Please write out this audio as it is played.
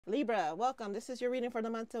Libra, welcome. This is your reading for the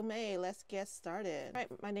month of May. Let's get started. All right,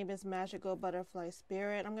 my name is Magical Butterfly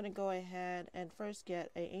Spirit. I'm going to go ahead and first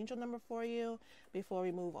get an angel number for you before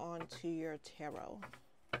we move on to your tarot.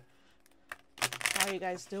 How are you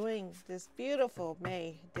guys doing this beautiful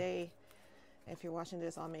May day? If you're watching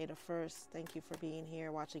this on May the 1st, thank you for being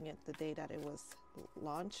here, watching it the day that it was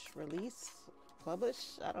launched, released,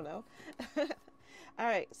 published. I don't know. All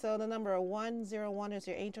right, so the number 101 is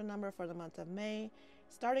your angel number for the month of May.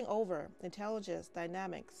 Starting over, intelligence,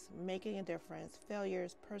 dynamics, making a difference,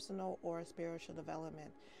 failures, personal or spiritual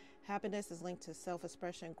development. Happiness is linked to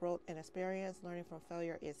self-expression, growth, and experience. Learning from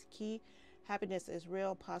failure is key. Happiness is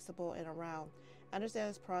real, possible, and around. Understand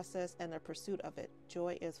this process and the pursuit of it.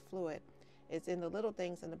 Joy is fluid. It's in the little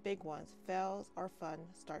things and the big ones. Fails are fun.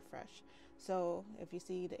 Start fresh. So if you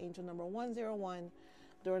see the angel number 101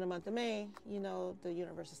 during the month of May, you know the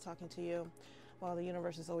universe is talking to you. Well, the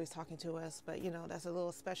universe is always talking to us, but you know, that's a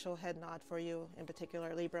little special head nod for you in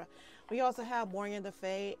particular, Libra. We also have Morgan the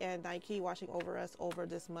Fae and Nike watching over us over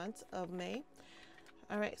this month of May.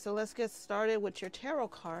 All right, so let's get started with your tarot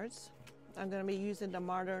cards. I'm going to be using the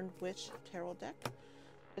Modern Witch Tarot deck.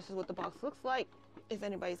 This is what the box looks like. If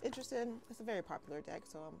anybody's interested, it's a very popular deck.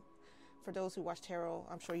 So for those who watch tarot,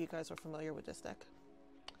 I'm sure you guys are familiar with this deck.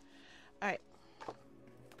 All right,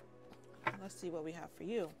 let's see what we have for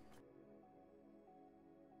you.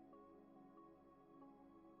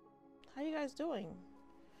 How you guys doing?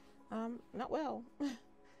 Not well.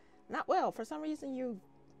 Not well. For some reason, you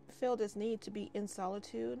feel this need to be in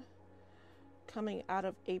solitude coming out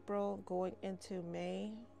of April, going into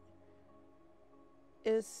May.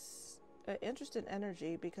 Is an interesting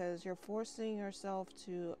energy because you're forcing yourself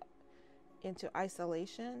into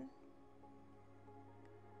isolation.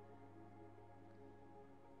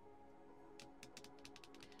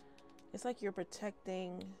 It's like you're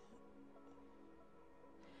protecting.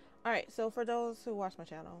 All right, so for those who watch my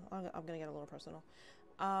channel, I'm gonna get a little personal.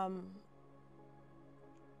 I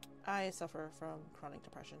suffer from chronic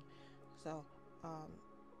depression, so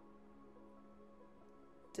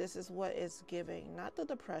this is what is giving, not the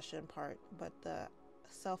depression part, but the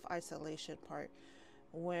self-isolation part.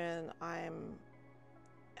 When I'm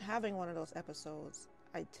having one of those episodes,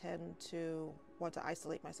 I tend to want to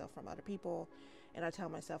isolate myself from other people, and I tell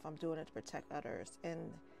myself I'm doing it to protect others,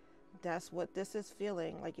 and that's what this is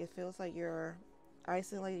feeling like. It feels like you're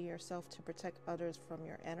isolating yourself to protect others from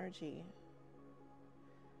your energy.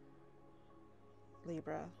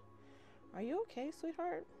 Libra, are you okay,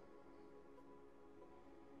 sweetheart?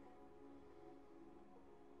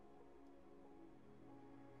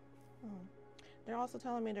 They're also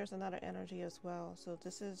telling me there's another energy as well. So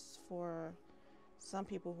this is for some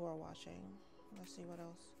people who are watching. Let's see what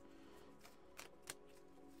else.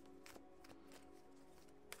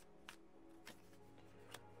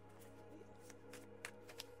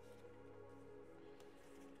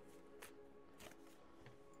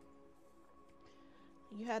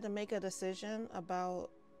 You had to make a decision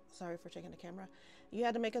about, sorry for checking the camera. You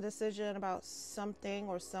had to make a decision about something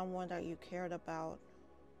or someone that you cared about,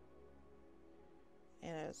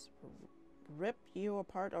 and it's ripped you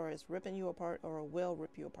apart, or it's ripping you apart, or will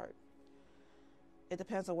rip you apart. It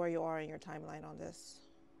depends on where you are in your timeline on this.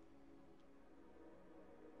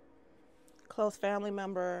 Close family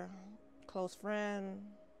member, close friend.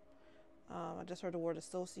 I just heard the word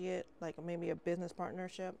associate, like maybe a business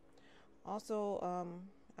partnership. Also,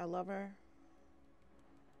 a lover.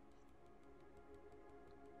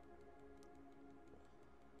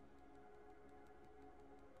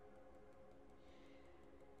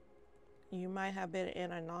 You might have been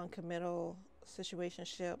in a non-committal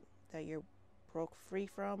situationship that you broke free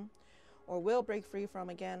from, or will break free from.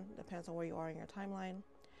 Again, depends on where you are in your timeline.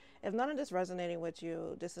 If none of this resonating with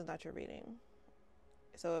you, this is not your reading.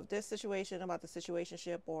 So if this situation about the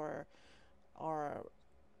situationship or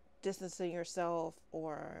distancing yourself,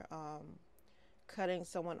 or cutting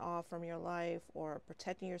someone off from your life, or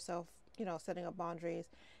protecting yourself, you know, setting up boundaries,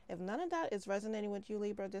 if none of that is resonating with you,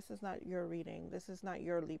 Libra, this is not your reading. This is not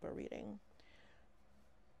your Libra reading.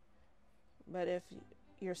 But if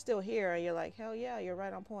you're still here and you're like, hell yeah, you're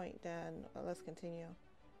right on point, then let's continue.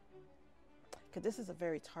 Because this is a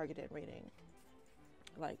very targeted reading.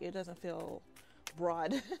 Like, it doesn't feel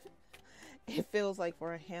broad. It feels like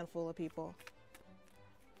for a handful of people.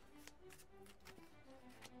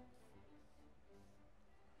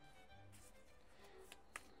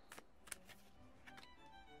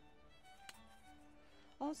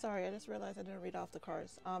 Oh, sorry, I just realized I didn't read off the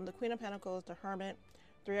cards. The Queen of Pentacles, the Hermit,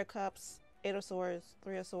 Three of Cups, Eight of Swords,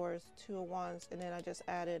 Three of Swords, Two of Wands, and then I just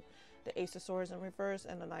added the Ace of Swords in reverse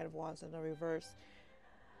and the Knight of Wands in the reverse.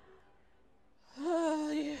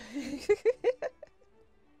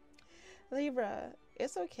 Libra,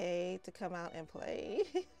 it's okay to come out and play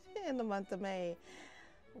in the month of May.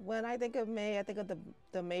 When I think of May, I think of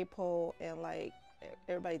the maypole and like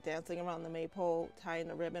everybody dancing around the maypole, tying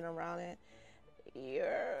the ribbon around it.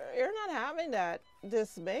 You're not having that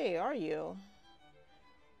this May, are you?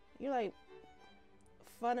 You're like,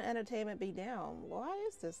 fun and entertainment be down. Why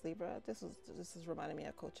is this, Libra? This is reminding me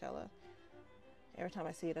of Coachella. Every time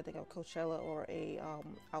I see it, I think of Coachella or a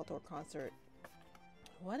outdoor concert.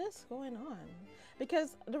 What is going on?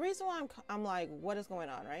 Because the reason why I'm like, what is going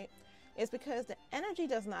on, right? It's because the energy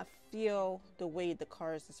does not feel the way the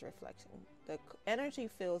cards is reflecting. The energy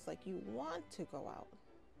feels like you want to go out.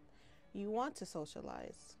 You want to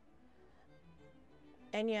socialize.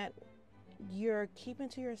 And yet you're keeping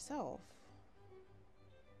to yourself.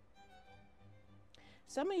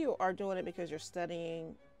 Some of you are doing it because you're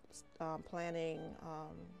studying, planning,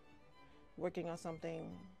 working on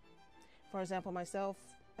something. For example, myself,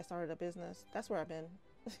 I started a business. That's where I've been.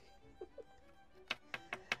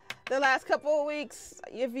 The last couple of weeks,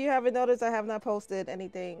 if you haven't noticed, I have not posted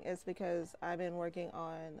anything. It's because I've been working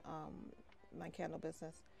on my candle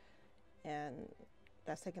business. And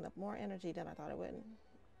that's taking up more energy than I thought it would.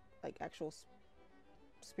 Like actual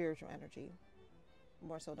spiritual energy,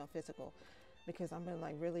 more so than physical. Because I've been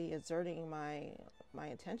like really exerting my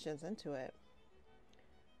intentions into it.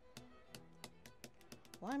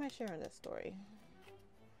 Why am I sharing this story?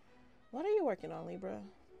 What are you working on, Libra?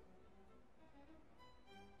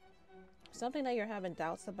 Something that you're having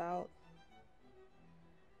doubts about.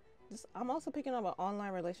 I'm also picking up an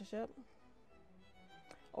online relationship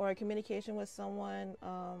or a communication with someone,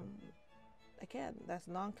 again, that's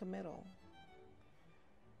non-committal.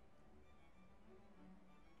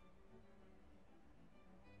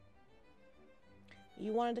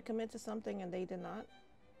 You wanted to commit to something and they did not.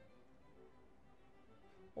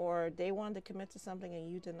 Or they wanted to commit to something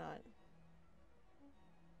and you did not.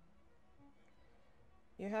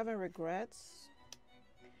 You're having regrets.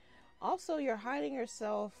 Also, you're hiding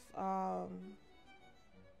yourself for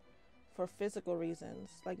physical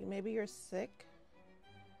reasons. Like maybe you're sick.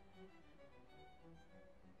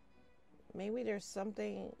 Maybe there's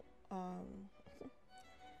something,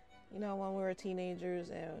 you know, when we were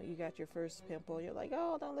teenagers and you got your first pimple, you're like,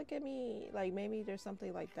 oh, don't look at me. Like maybe there's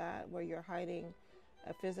something like that where you're hiding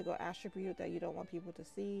a physical attribute that you don't want people to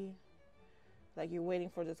see. Like you're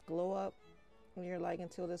waiting for this glow up. And you're like,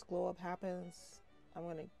 until this glow up happens, I'm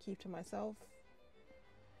going to keep to myself.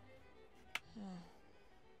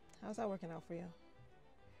 How's that working out for you?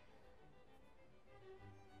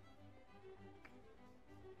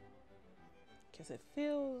 Because it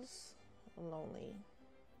feels lonely.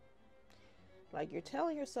 Like you're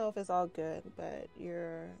telling yourself it's all good, but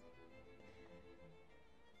you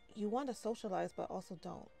want to socialize, but also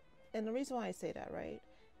don't. And the reason why I say that, right?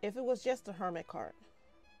 If it was just the Hermit card,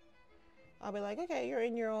 I'll be like, okay, you're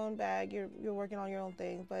in your own bag, you're working on your own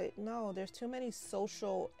thing. But no, there's too many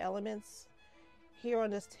social elements here on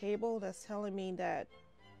this table that's telling me that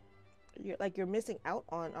you're missing out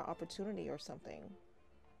on an opportunity or something.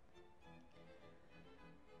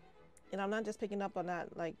 And I'm not just picking up on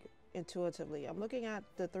that like intuitively. I'm looking at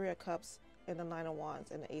the Three of Cups and the Nine of Wands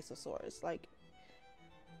and the Ace of Swords. Like,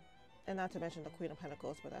 and not to mention the Queen of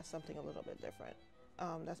Pentacles, but that's something a little bit different.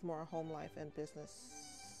 That's more home life and business.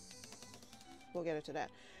 We'll get into that.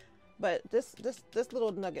 But this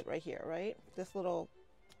little nugget right here, right? This little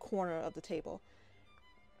corner of the table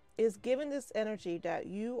is giving this energy that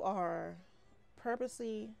you are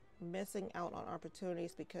purposely missing out on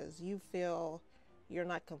opportunities because you feel you're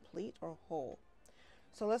not complete or whole.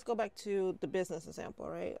 So let's go back to the business example,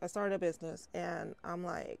 right? I started a business and I'm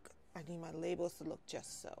like, I need my labels to look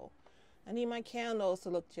just so. I need my candles to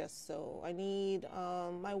look just so. I need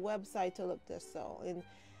my website to look just so.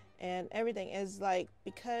 And everything is like,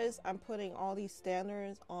 because I'm putting all these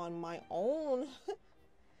standards on my own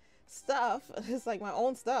stuff. It's like my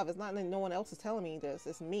own stuff. It's not that no one else is telling me this.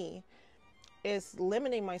 It's me. It's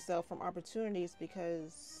limiting myself from opportunities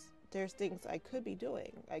because there's things I could be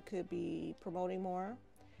doing. I could be promoting more.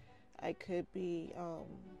 I could be,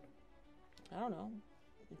 I don't know,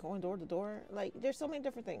 going door to door. Like there's so many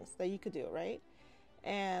different things that you could do, right?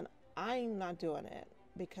 And I'm not doing it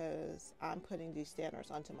because I'm putting these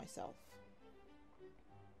standards onto myself,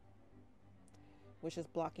 which is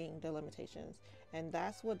blocking the limitations. And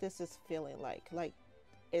that's what this is feeling like. Like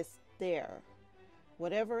it's there.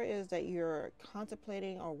 Whatever it is that you're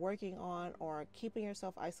contemplating or working on or keeping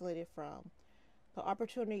yourself isolated from, the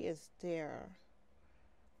opportunity is there.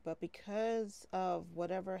 But because of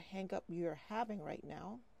whatever hang up you're having right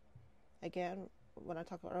now, again, when I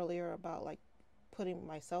talked earlier about like putting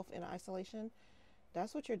myself in isolation,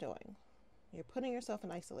 that's what you're doing. You're putting yourself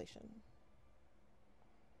in isolation.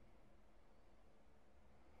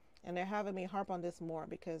 And they're having me harp on this more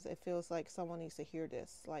because it feels like someone needs to hear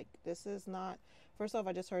this. Like, this is not, first off,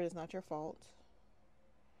 I just heard it's not your fault.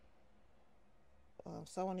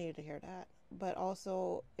 Someone needed to hear that. But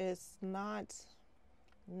also, it's not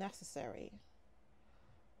necessary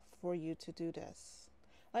for you to do this.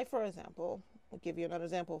 Like, for example, I'll give you another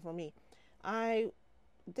example for me. I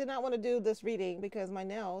did not want to do this reading because my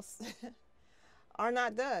nails are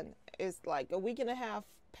not done. It's like a week and a half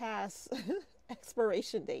past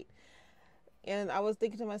expiration date. And I was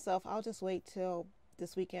thinking to myself, I'll just wait till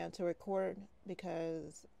this weekend to record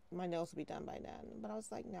because my nails will be done by then. But I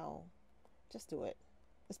was like, no, just do it.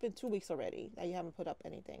 It's been 2 weeks already that you haven't put up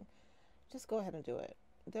anything. Just go ahead and do it.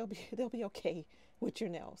 They'll be okay with your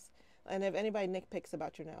nails. And if anybody nitpicks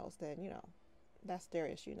about your nails, then, you know, that's their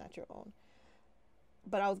issue, not your own.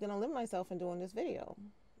 But I was going to limit myself in doing this video.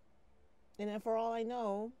 And then for all I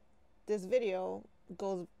know, this video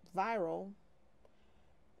goes viral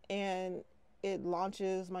and it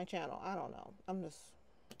launches my channel. I don't know.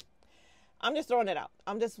 I'm just throwing it out.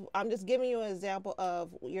 I'm just giving you an example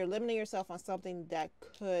of you're limiting yourself on something that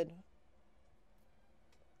could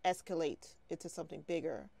escalate into something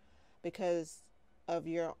bigger because of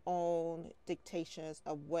your own dictations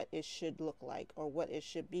of what it should look like or what it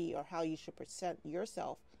should be or how you should present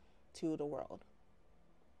yourself to the world.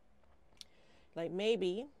 Like,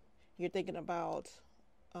 maybe you're thinking about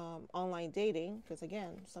online dating, because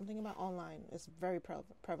again, something about online is very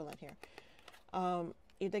prevalent here.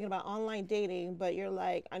 You're thinking about online dating, but you're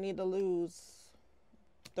like, I need to lose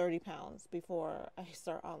 30 pounds before I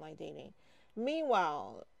start online dating.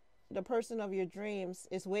 Meanwhile, the person of your dreams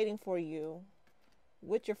is waiting for you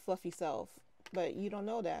with your fluffy self, but you don't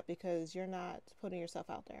know that because you're not putting yourself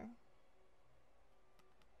out there.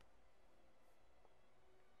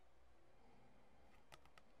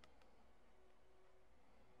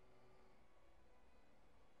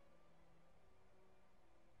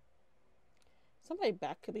 Somebody's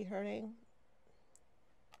back could be hurting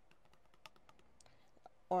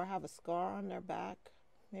or have a scar on their back.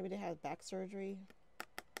 Maybe they had back surgery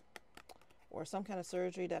or some kind of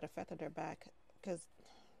surgery that affected their back, because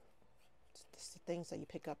it's the things that you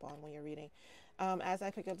pick up on when you're reading. As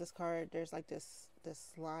I pick up this card, there's like this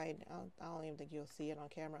line. I don't even think you'll see it on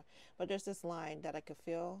camera, but there's this line that I could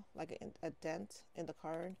feel like a dent in the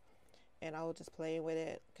card, and I was just playing with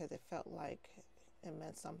it because it felt like it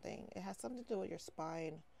meant something. It has something to do with your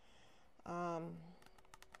spine. I'm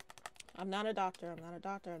not a doctor. I'm not a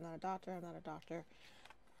doctor. I'm not a doctor. I'm not a doctor.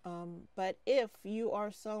 But if you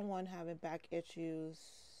are someone having back issues,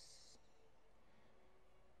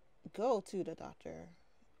 go to the doctor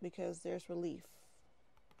because there's relief.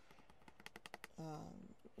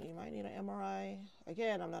 You might need an MRI.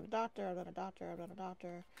 Again, I'm not a doctor. I'm not a doctor. I'm not a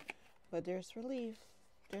doctor. But there's relief.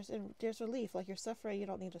 There's relief. Like, you're suffering, you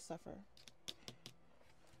don't need to suffer.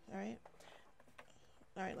 All right.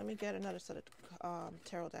 All right. Let me get another set of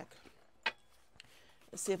tarot deck.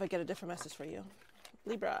 Let's see if I get a different message for you,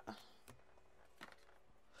 Libra.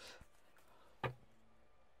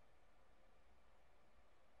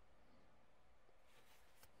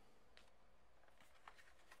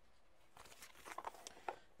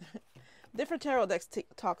 Different tarot decks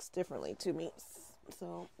talks differently to me,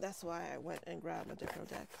 so that's why I went and grabbed a different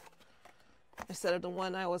deck instead of the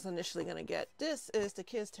one I was initially going to get. This is the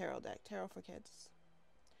Kids Tarot deck, Tarot for Kids,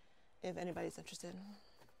 if anybody's interested.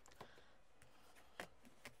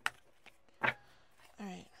 All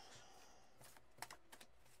right.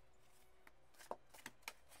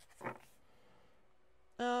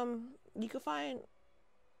 You can find,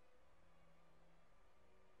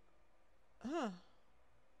 I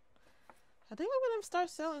think I'm going to start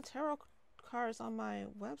selling tarot cards on my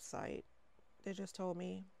website. They just told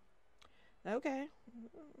me. Okay.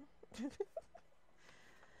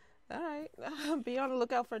 All right. Be on the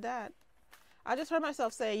lookout for that. I just heard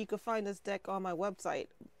myself say you could find this deck on my website.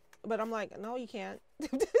 But I'm like, no, you can't.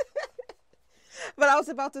 But I was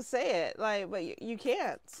about to say it. Like, but you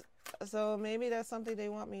can't. So maybe that's something they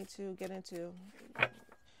want me to get into.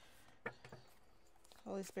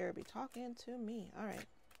 Holy Spirit be talking to me. All right.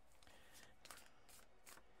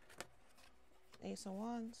 Ace of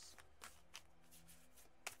Wands.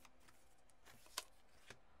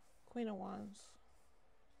 Queen of Wands.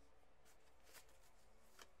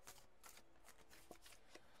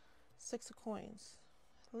 Six of Coins.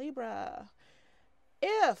 Libra.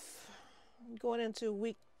 If going into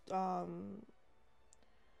week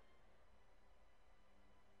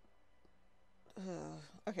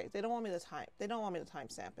okay, they don't want me to time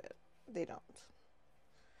stamp it. They don't.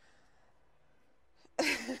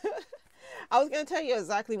 I was going to tell you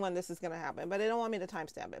exactly when this is going to happen, but they don't want me to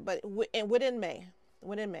timestamp it. But within May,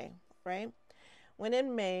 right?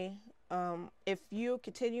 Within May, if you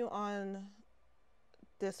continue on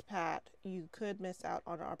this path, you could miss out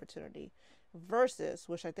on an opportunity. Versus,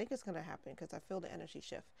 which I think is going to happen because I feel the energy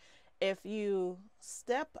shift. If you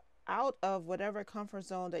step out of whatever comfort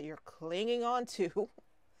zone that you're clinging on to,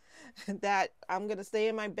 that I'm going to stay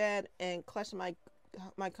in my bed and clutch my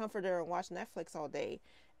comforter and watch Netflix all day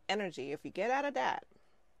energy. If you get out of that,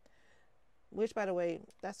 which by the way,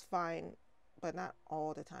 that's fine, but not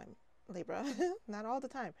all the time, Libra. Not all the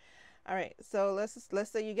time. All right, so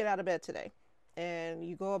let's say you get out of bed today and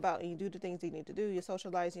you go about and you do the things you need to do. You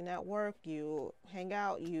socialize, you network, you hang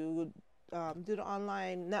out, you do the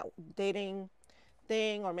online dating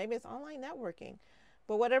thing, or maybe it's online networking.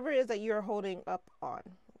 But whatever it is that you're holding up on,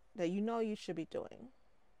 that you know you should be doing,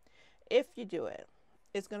 if you do it,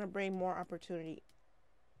 it's going to bring more opportunity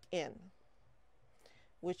in,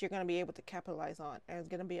 which you're going to be able to capitalize on. And it's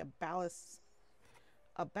going to be a balance,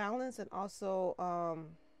 and also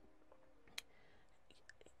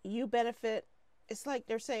you benefit. It's like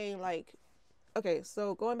they're saying, like, okay,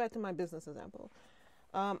 so going back to my business example,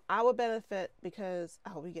 I would benefit because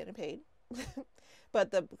I will be getting paid,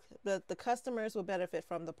 but the customers will benefit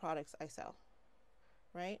from the products I sell,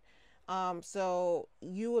 right? So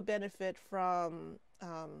you would benefit from,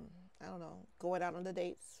 I don't know, going out on the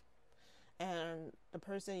dates, and the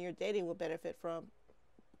person you're dating will benefit from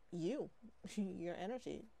you, your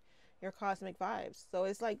energy, your cosmic vibes. So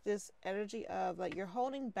it's like this energy of like you're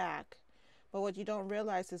holding back, but what you don't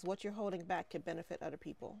realize is what you're holding back can benefit other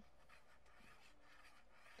people.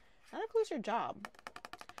 That includes your job.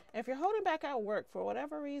 If you're holding back at work for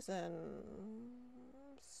whatever reason,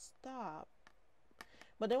 stop.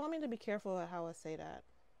 But they want me to be careful of how I say that.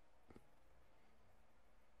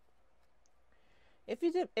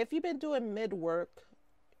 If you've been doing mid work,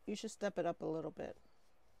 you should step it up a little bit,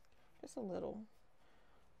 just a little.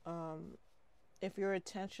 If you're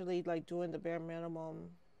intentionally like doing the bare minimum,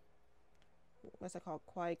 what's that called,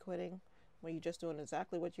 quiet quitting, where you're just doing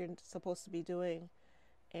exactly what you're supposed to be doing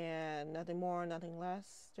and nothing more, nothing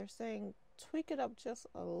less, they're saying tweak it up just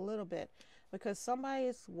a little bit, because somebody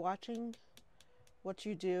is watching what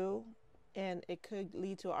you do, and it could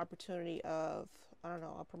lead to an opportunity of, I don't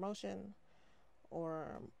know, a promotion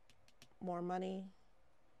or more money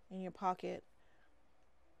in your pocket,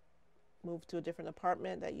 move to a different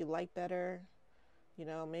apartment that you like better. You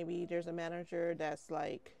know, maybe there's a manager that's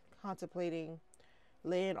like contemplating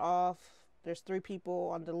laying off. There's 3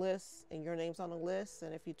 people on the list and your name's on the list,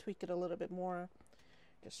 and if you tweak it a little bit more,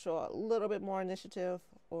 just show a little bit more initiative,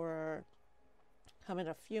 or come in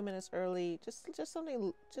a few minutes early, just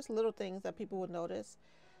something, just little things that people would notice,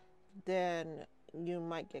 then you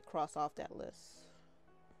might get crossed off that list.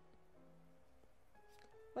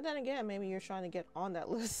 But then again, maybe you're trying to get on that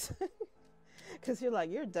list because you're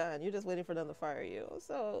like, you're done, you're just waiting for them to fire you.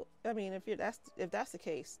 So I mean, if that's the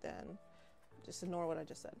case, then just ignore what I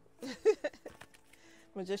just said.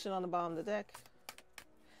 Magician on the bottom of the deck.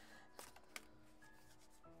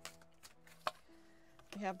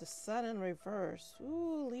 We have the Sun in reverse.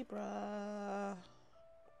 Ooh, Libra.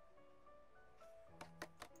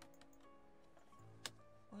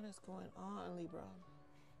 What is going on, Libra?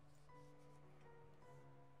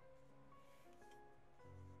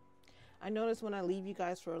 I notice when I leave you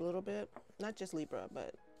guys for a little bit, not just Libra,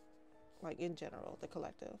 but like in general, the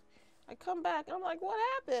collective, I come back and I'm like, what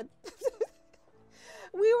happened?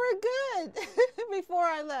 We were good before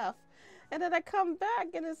I left. And then I come back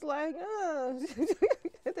and it's like,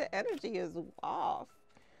 the energy is off.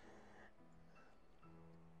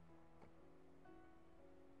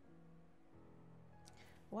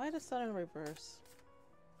 Why the Sun in reverse?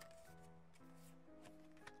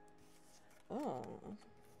 Oh.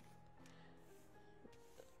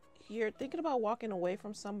 You're thinking about walking away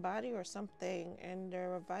from somebody or something, and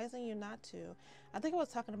they're advising you not to. I think I was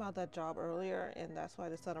talking about that job earlier, and that's why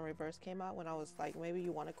the Sun in reverse came out, when I was like, maybe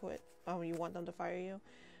you want to quit. You want them to fire you.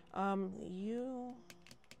 I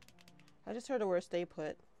just heard the word stay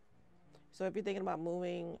put. So if you're thinking about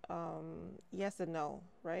moving, yes and no,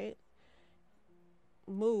 right?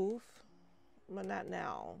 Move, but not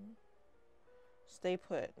now. Stay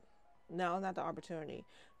put. Now is not the opportunity.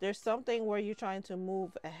 There's something where you're trying to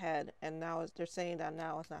move ahead, and now they're saying that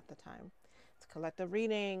now is not the time. It's a collective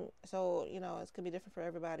reading, so you know it's gonna be different for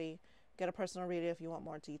everybody. Get a personal reading if you want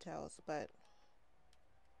more details, but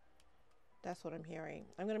that's what I'm hearing.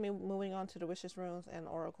 I'm gonna be moving on to the wishes runes and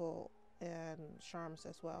oracle and charms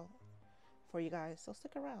as well for you guys, so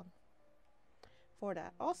stick around for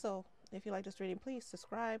that. Also, if you like this reading, please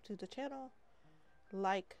subscribe to the channel,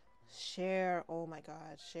 like, Share. Oh my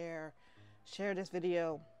God. Share this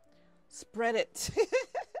video. Spread it.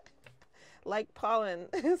 Like pollen.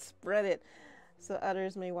 Spread it so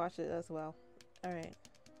others may watch it as well. All right.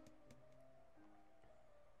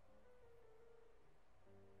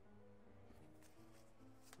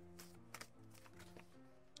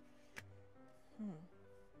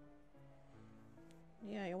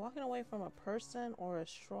 Yeah, you're walking away from a person or a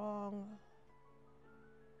strong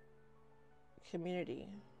community.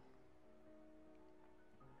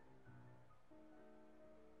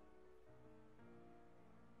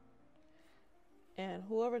 And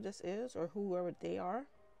whoever this is or whoever they are,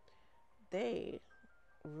 they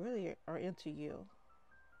really are into you.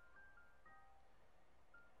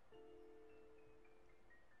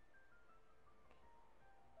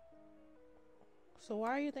 So why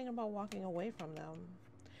are you thinking about walking away from them?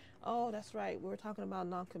 Oh, that's right. We were talking about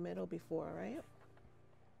non-committal before, right?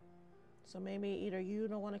 So maybe either you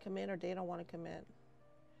don't want to commit or they don't want to commit.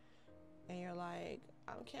 And you're like,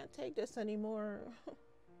 I can't take this anymore.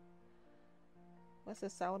 What's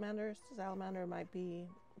this, salamanders? Salamander might be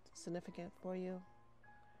significant for you.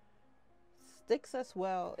 Sticks as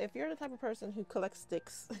well. If you're the type of person who collects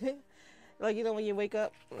sticks, like, you know, when you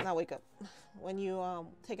when you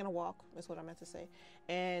taking a walk, is what I meant to say,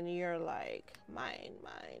 and you're like, mine.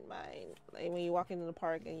 Like when you walk into the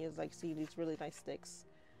park and you like see these really nice sticks,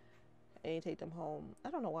 and you take them home. I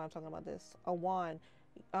don't know why I'm talking about this. A wand.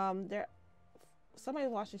 Somebody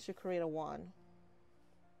watching should create a wand.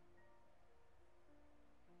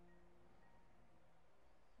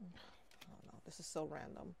 I don't know. This is so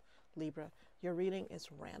random, Libra. Your reading is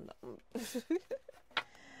random.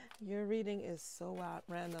 Your reading is so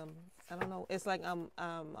random. I don't know. It's like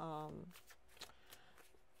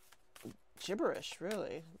gibberish,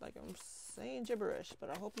 really. Like I'm saying gibberish,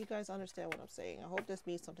 but I hope you guys understand what I'm saying. I hope this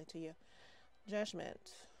means something to you.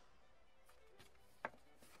 Judgment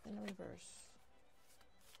in the reverse,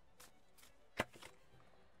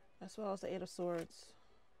 as well as the Eight of Swords.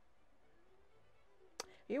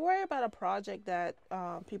 You worry about a project that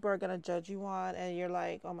people are going to judge you on, and you're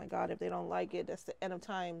like, oh my God, if they don't like it, that's the end of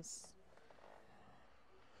times.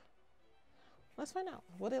 Let's find out.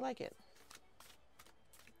 Will they like it?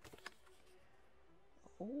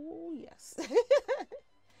 Oh, yes.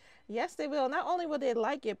 Yes, they will. Not only will they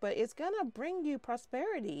like it, but it's going to bring you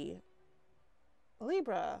prosperity.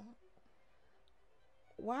 Libra,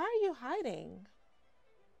 why are you hiding?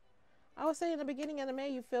 I was saying in the beginning of the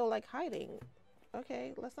May, you feel like hiding.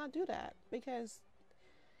 Okay, let's not do that, because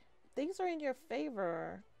things are in your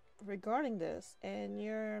favor regarding this, and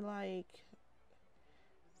you're like,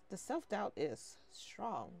 the self-doubt is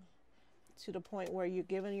strong to the point where you're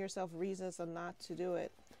giving yourself reasons not to do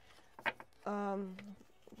it.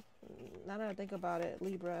 Now that I think about it,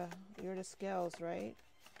 Libra, you're the scales, right?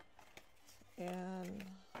 And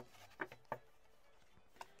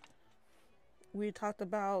we talked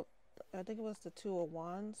about, I think it was the Two of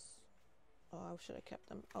Wands. Oh, I should have kept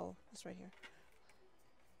them. Oh, it's right here.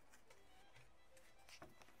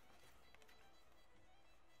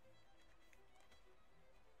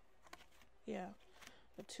 Yeah,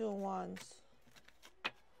 the Two of Wands.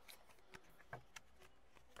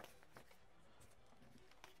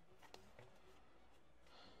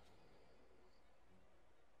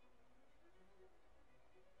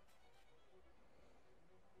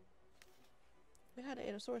 We had the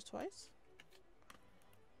Eight of Swords twice.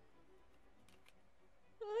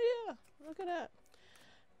 Oh yeah, look at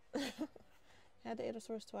that. Had the Eight of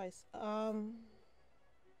Swords twice.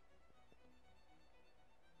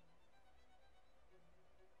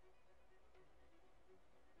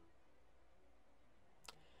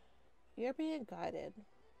 You're being guided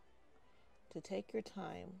to take your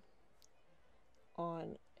time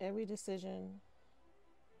on every decision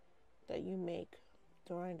that you make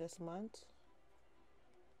during this month.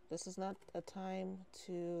 This is not a time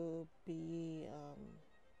to be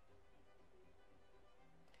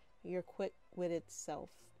your quick-witted self.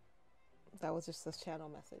 That was just a channel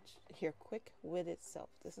message. Your quick-witted self.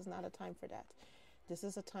 This is not a time for that. This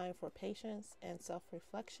is a time for patience and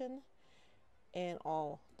self-reflection in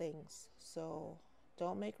all things. So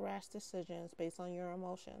don't make rash decisions based on your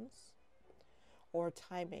emotions or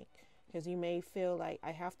timing, because you may feel like,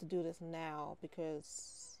 I have to do this now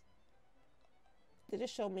because they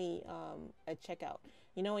just showed me a checkout.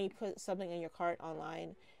 You know when you put something in your cart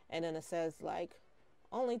online and then it says like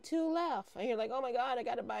only 2 left, and you're like, oh my God, I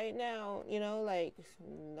gotta buy it now. You know, like,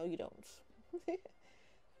 no you don't.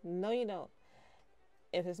 No you don't.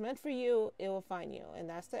 If it's meant for you, it will find you. And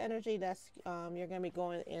that's the energy that's you're going to be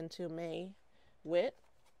going into May with,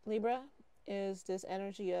 Libra, is this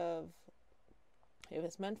energy of If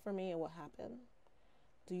it's meant for me, it will happen.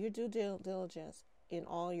 Do your due diligence in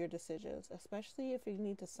all your decisions, especially if you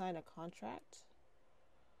need to sign a contract.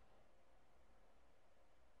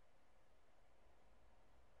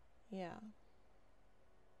 Yeah.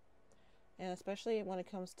 And especially when it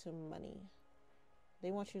comes to money.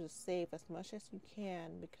 They want you to save as much as you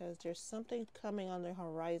can because there's something coming on the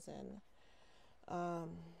horizon. They're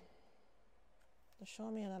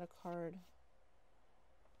showing me another card.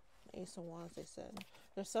 Ace of Wands, they said.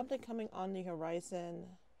 There's something coming on the horizon.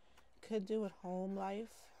 Could do with home life.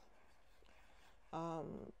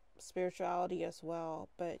 Spirituality as well,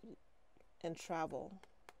 but and travel.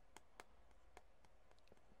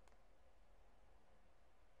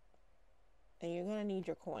 And you're going to need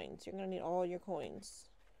your coins. You're going to need all your coins.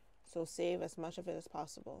 So save as much of it as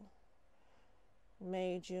possible.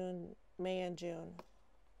 May and June.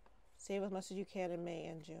 Save as much as you can in May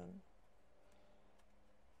and June.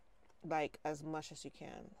 Like as much as you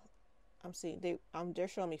can. I'm seeing they're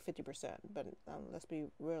showing me 50%, but let's be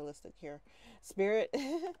realistic here. Spirit,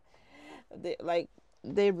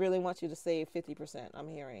 they really want you to save 50%. I'm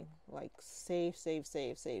hearing like save.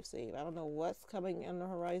 I don't know what's coming on the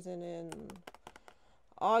horizon in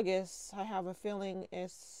August. I have a feeling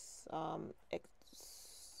it's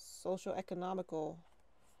social economical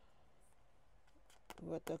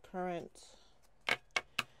with the current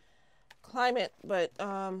climate, but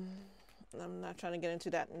I'm not trying to get into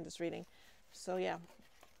that in this reading. So yeah,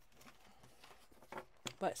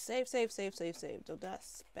 but save. Do not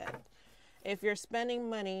spend. If you're spending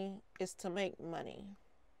money, it's to make money.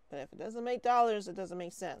 But if it doesn't make dollars, it doesn't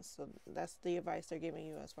make sense. So that's the advice they're giving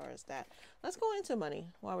you as far as that. Let's go into money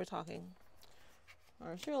while we're talking.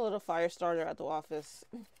 Or shoot a little fire starter at the office.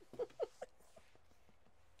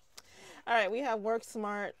 All right, we have work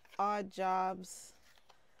smart, odd jobs,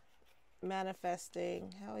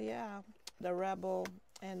 manifesting. Hell yeah. The rebel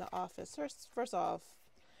and the office. First off,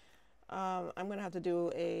 I'm going to have to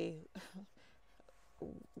do a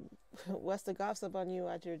what's the gossip on you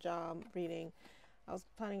at your job reading. I was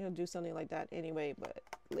planning to do something like that anyway, but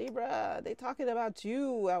Libra, they talking about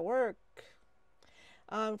you at work.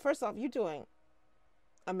 First off, you're doing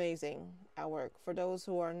amazing at work. For those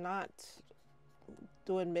who are not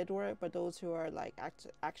doing mid work, but those who are like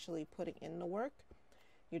actually putting in the work,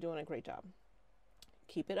 you're doing a great job.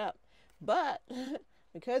 Keep it up. But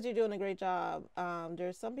because you're doing a great job,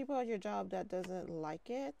 there's some people at your job that doesn't like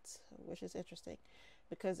it, which is interesting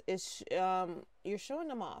because it's you're showing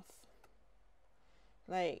them off.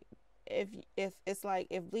 Like if it's like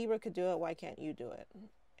if Libra could do it, why can't you do it?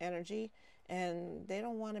 Energy, and they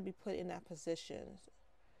don't want to be put in that position.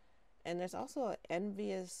 And there's also an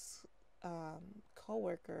envious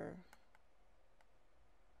coworker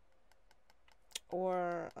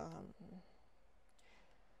or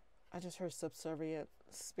I just heard subservient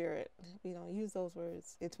spirit. We don't use those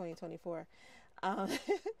words in 2024.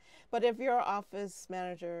 But if you're an office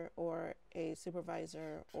manager or a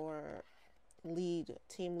supervisor or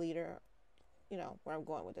team leader, you know where I'm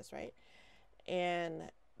going with this, right? And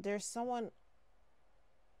there's someone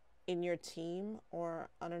in your team or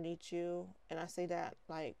underneath you, and I say that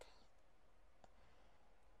like,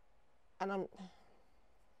 and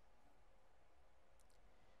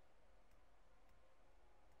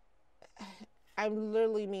I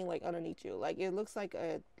literally mean like underneath you. Like it looks like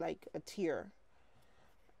a tier.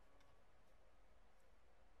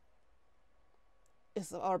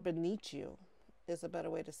 It's or beneath you is a better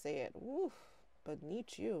way to say it. Woo,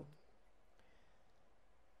 beneath you.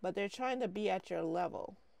 But they're trying to be at your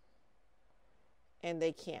level. And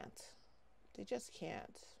they can't. They just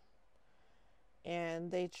can't.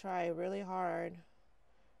 And they try really hard.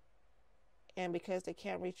 And because they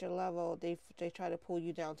can't reach your level, they try to pull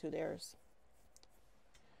you down to theirs.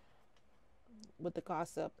 With the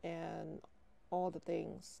gossip and all the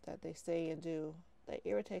things that they say and do that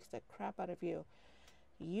irritates the crap out of you.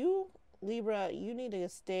 You, Libra, you need to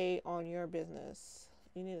stay on your business.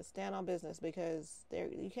 You need to stand on business because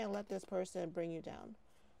you can't let this person bring you down.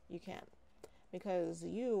 You can't. Because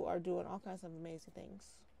you are doing all kinds of amazing things.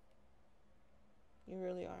 You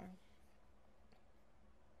really are.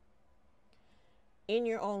 In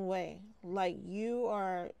your own way. Like you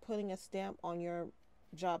are putting a stamp on your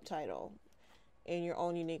job title in your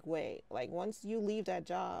own unique way. Like once you leave that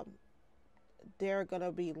job, they're going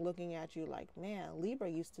to be looking at you like, man, Libra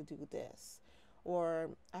used to do this.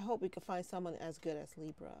 Or I hope we could find someone as good as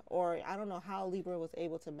Libra. Or I don't know how Libra was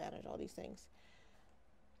able to manage all these things.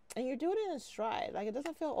 And you're doing it in stride. Like it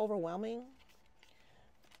doesn't feel overwhelming.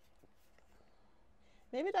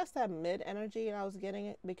 Maybe that's that mid energy I was getting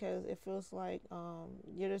it because it feels like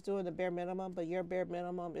you're just doing the bare minimum, but your bare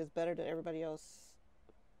minimum is better than everybody else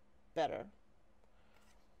better.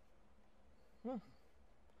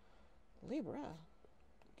 Libra,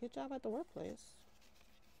 good job at the workplace.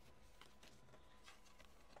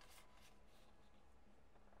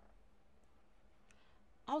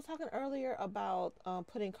 I was talking earlier about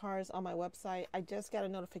putting cards on my website. I just got a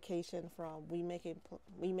notification from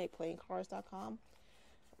WeMakePlayingCards.com,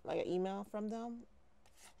 like an email from them.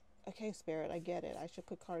 Okay, Spirit, I get it. I should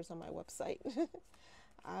put cards on my website.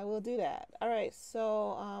 I will do that. All right,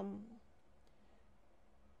 so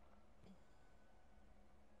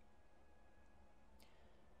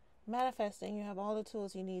manifesting, you have all the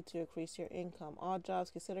tools you need to increase your income. All jobs,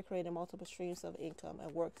 consider creating multiple streams of income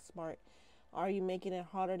and work smart. Are you making it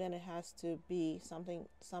harder than it has to be?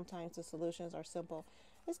 Sometimes the solutions are simple.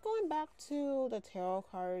 It's going back to the tarot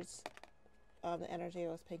cards, the energy I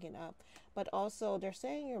was picking up. But also, they're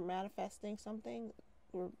saying you're manifesting something.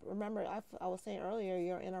 Remember, I was saying earlier,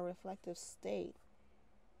 you're in a reflective state.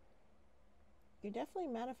 You're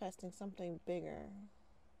definitely manifesting something bigger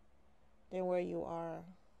than where you are.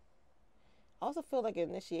 I also feel like an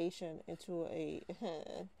initiation into a...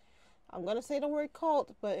 I'm going to say the word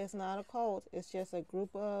cult, but it's not a cult. It's just a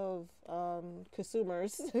group of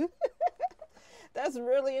consumers that's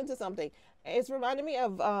really into something. It's reminding me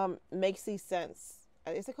of Makes Sense.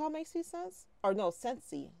 Is it called Makes Sense? Or no,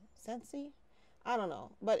 Scentsy. Scentsy? I don't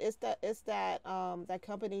know. But it's that that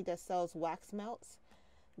company that sells wax melts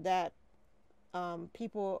that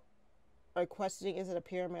people are questioning, is it a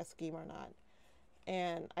pyramid scheme or not?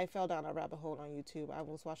 And I fell down a rabbit hole on YouTube. I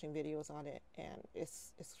was watching videos on it, and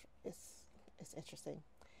it's interesting.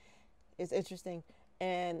 It's interesting.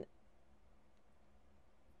 And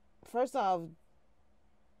first off,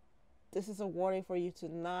 this is a warning for you to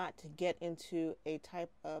not get into a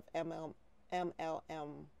type of MLM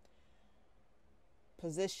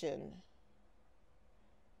position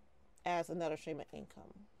as another stream of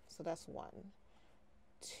income. So that's one.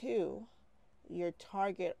 Two, your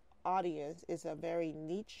target audience is a very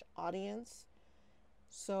niche audience.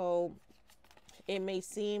 So it may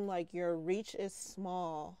seem like your reach is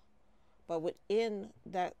small, but within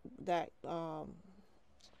that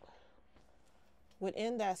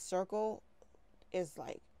circle is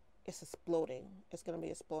like, it's exploding. It's going to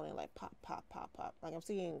be exploding, like pop, pop, pop, pop. Like I'm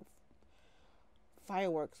seeing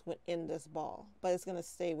fireworks within this ball, but it's going to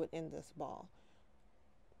stay within this ball.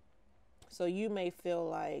 So you may feel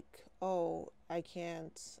like, oh, I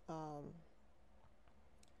can't,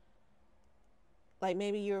 like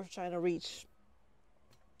maybe you're trying to reach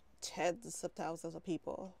tens of thousands of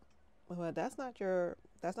people. Well, that's not your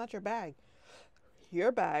bag.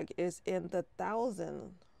 Your bag is in the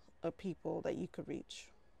thousands of people that you could reach.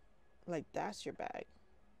 Like, that's your bag.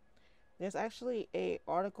 There's actually a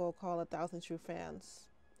article called 1,000 True Fans,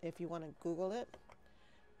 if you want to Google it,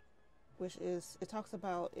 which is, it talks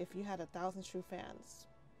about if you had 1,000 true fans,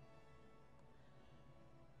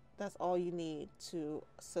 that's all you need to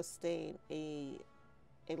sustain a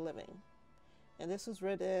living. And this was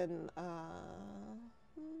written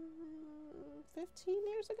 15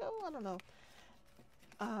 years ago. I don't know.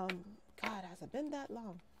 God, has it been that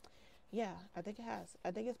long? Yeah, I think it has.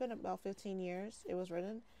 I think it's been about 15 years it was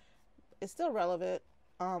written. It's still relevant.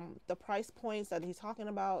 The price points that he's talking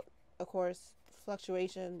about, of course,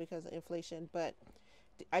 fluctuation because of inflation, but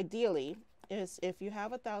ideally is if you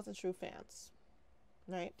have 1,000 true fans,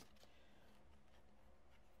 right?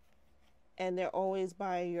 And they're always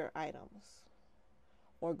buying your items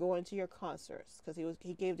or going to your concerts, because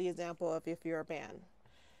he gave the example of if you're a band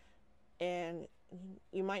and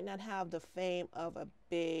you might not have the fame of a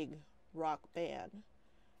big rock band,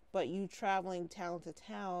 but you traveling town to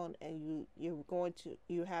town and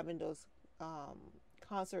you're having those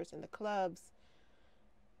concerts in the clubs,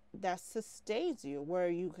 that sustains you, where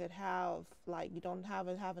you could have, like, you don't have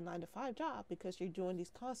a 9-to-5 job because you're doing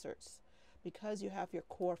these concerts because you have your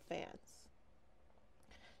core fans.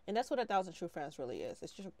 And that's what 1,000 true fans really is.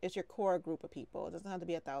 It's your core group of people. It doesn't have to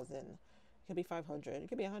be 1,000. It could be 500. It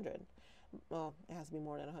could be 100. Well, it has to be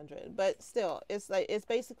more than 100. But still, it's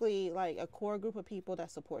basically like a core group of people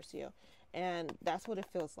that supports you. And that's what it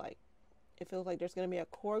feels like. It feels like there's going to be a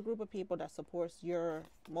core group of people that supports your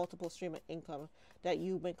multiple stream of income that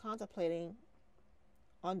you've been contemplating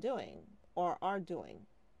on doing, or are doing,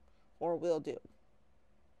 or will do.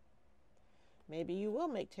 Maybe you will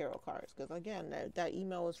make tarot cards, because again, that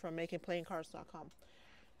email is from makingplayingcards.com.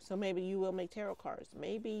 So maybe you will make tarot cards.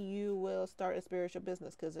 Maybe you will start a spiritual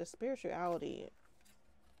business, because there's spirituality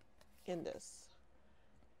in this.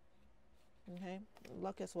 Okay,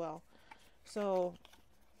 luck as well. So,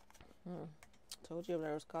 told you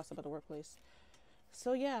there was gossip at the workplace.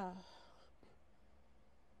 So yeah,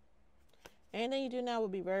 Anything you do now will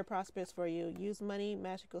be very prosperous for you. Use money,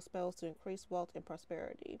 magical spells to increase wealth and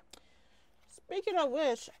prosperity. Speaking of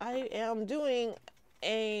which, I am doing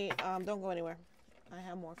a, don't go anywhere. I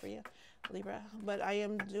have more for you, Libra. But I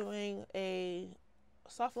am doing a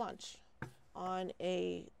soft launch on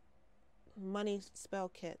a money spell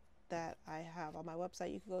kit that I have on my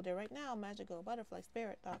website. You can go there right now,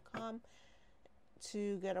 magicalbutterflyspirit.com,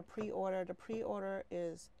 to get a pre-order. The pre-order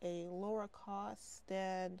is a lower cost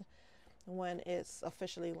than when it's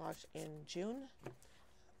officially launched in June.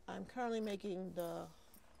 I'm currently making the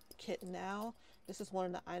kit now. This is one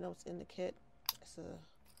of the items in the kit. It's a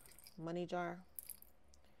money jar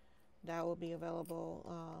that will be available.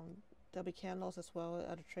 There'll be candles as well as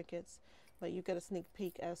other trinkets, but you get a sneak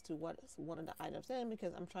peek as to what is one of the items in,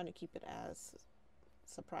 because I'm trying to keep it as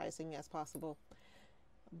surprising as possible.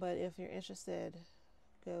 But if you're interested,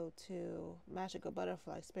 go to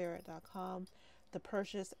magicalbutterflyspirit.com to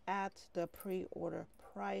purchase at the pre-order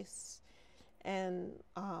price. And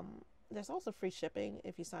there's also free shipping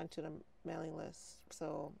if you sign to the mailing list.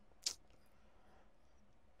 So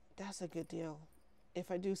that's a good deal.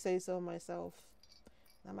 If I do say so myself,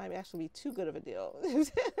 that might actually be too good of a deal.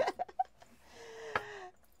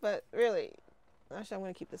 But really, actually, I'm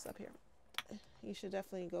going to keep this up here. You should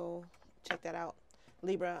definitely go check that out.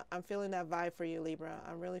 Libra, I'm feeling that vibe for you, Libra.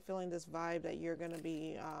 I'm really feeling this vibe that you're going to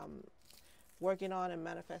be working on and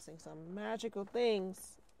manifesting some magical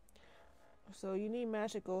things. So you need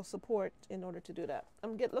magical support in order to do that.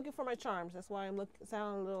 I'm looking for my charms. That's why I'm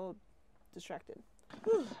sound a little distracted.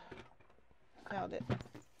 Whew. Found it.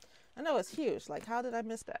 I know it's huge. Like, how did I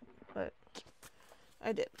miss that? But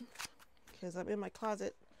I did, because I'm in my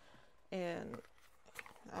closet, and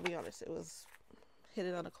I'll be honest, it was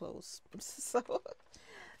hidden under clothes. So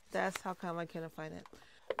that's how come I couldn't find it.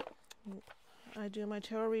 I do my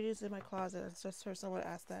tarot readings in my closet. I just heard someone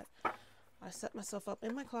ask that. I set myself up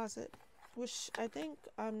in my closet, which I think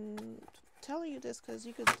I'm telling you this because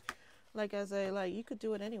you could, like, you could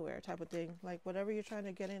do it anywhere type of thing. Like, whatever you're trying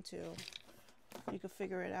to get into, you could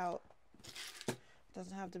figure it out. It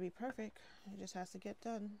doesn't have to be perfect. It just has to get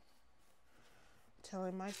done.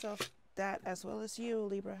 Telling myself that as well as you,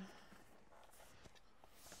 Libra.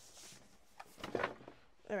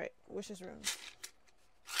 All right, wishes runes.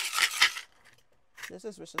 This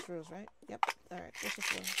is wishes runes, right? Yep. All right, wishes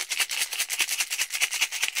runes.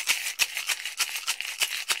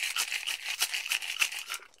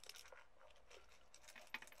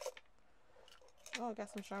 Oh, I got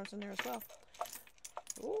some charms in there as well.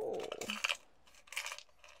 Ooh.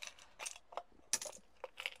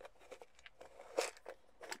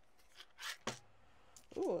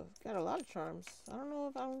 Ooh, got a lot of charms. I don't know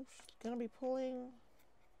if I'm gonna be pulling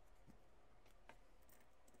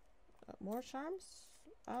more charms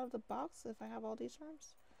out of the box if I have all these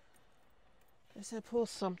charms. It said pull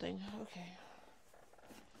something. Okay.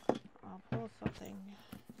 I'll pull something.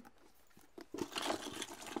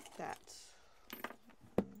 That.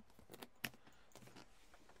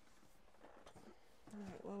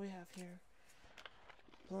 Alright, what do we have here?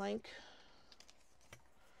 Blank.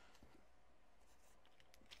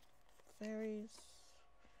 Fairies.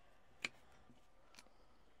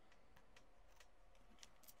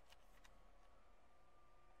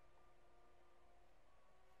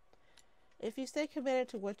 If you stay committed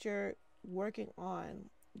to what you're working on,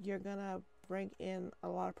 you're gonna bring in a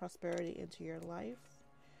lot of prosperity into your life.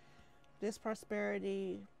 This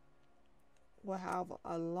prosperity will have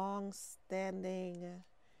a long-standing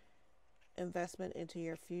investment into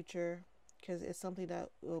your future, because it's something that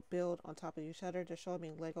will build on top of each other. They're showing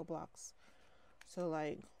me Lego blocks. So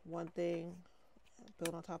like one thing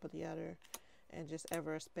build on top of the other and just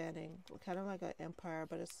ever expanding, kind of like an empire.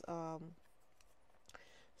 But it's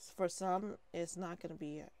for some, it's not going to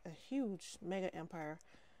be a huge mega empire,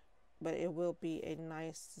 but it will be a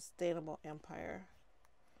nice sustainable empire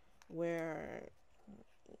where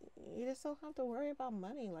you just don't have to worry about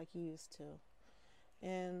money like you used to.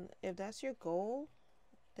 And if that's your goal,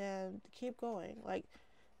 then keep going. Like,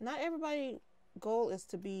 not everybody's goal is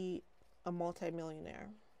to be a multi-millionaire.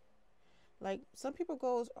 Like, some people's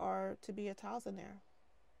goals are to be a thousandaire,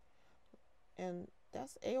 and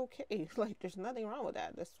that's a-okay. Like, there's nothing wrong with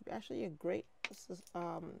that. That's actually a great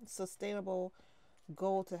sustainable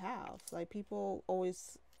goal to have. Like, people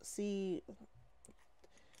always see,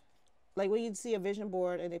 like, when you see a vision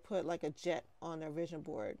board and they put like a jet on their vision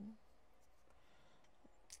board,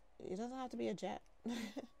 it doesn't have to be a jet.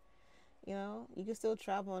 You know, you can still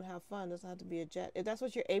travel and have fun. It doesn't have to be a jet. If that's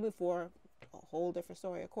what you're aiming for, a whole different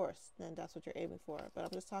story, of course. Then that's what you're aiming for. But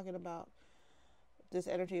I'm just talking about this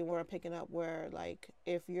energy where I'm picking up, where, like,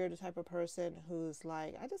 if you're the type of person who's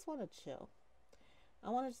like, I just want to chill. I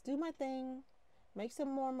want to just do my thing, make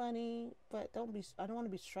some more money, but I don't want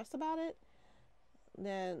to be stressed about it,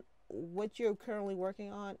 then what you're currently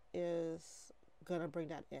working on is gonna bring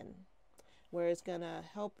that in, where it's gonna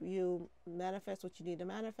help you manifest what you need to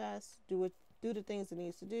manifest, do the things it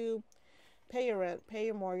needs to do, pay your rent, pay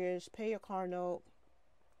your mortgage, pay your car note,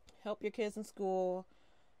 help your kids in school,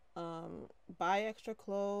 buy extra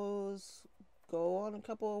clothes, go on a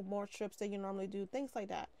couple more trips than you normally do, things like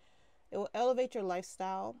that. It will elevate your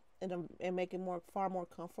lifestyle and make it far more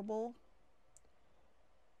comfortable.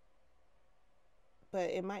 But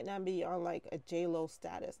it might not be on like a J-Lo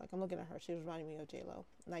status. Like, I'm looking at her, she was reminding me of J-Lo.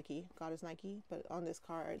 Nike, Goddess Nike, but on this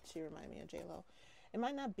card she reminded me of J-Lo. It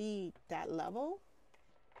might not be that level,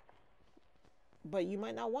 but you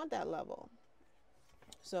might not want that level.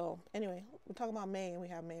 So anyway, we're talking about May, and we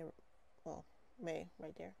have May, well, May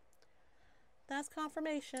right there. That's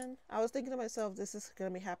confirmation. I was thinking to myself, this is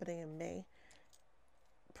going to be happening in May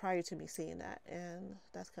prior to me seeing that, and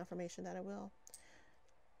that's confirmation that it will.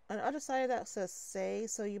 On the other side of that says say,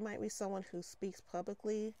 so you might be someone who speaks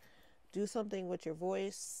publicly, do something with your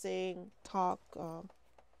voice, sing, talk,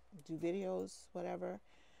 do videos, whatever.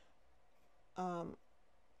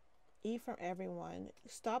 E for everyone.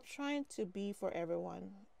 Stop trying to be for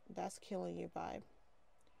everyone. That's killing your vibe.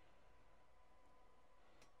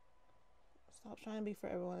 Stop trying to be for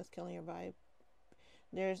everyone. That's killing your vibe.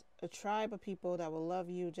 There's a tribe of people that will love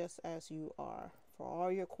you just as you are, for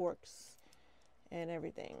all your quirks and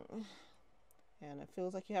everything. And it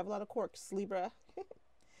feels like you have a lot of quirks, Libra.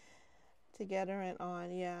 Together and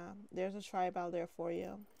on. Yeah, there's a tribe out there for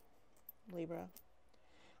you, Libra.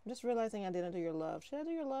 I'm just realizing I didn't do your love. Should I do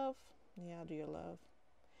your love? Yeah, I'll do your love.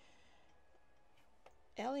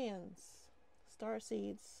 Aliens,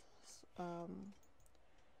 starseeds.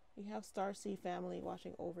 You have starseed family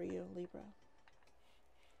watching over you, Libra.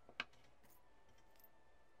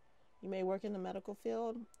 You may work in the medical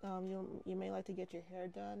field. You may like to get your hair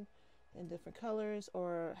done in different colors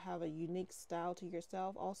or have a unique style to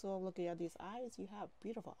yourself. Also, looking at these eyes, you have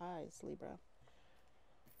beautiful eyes, Libra.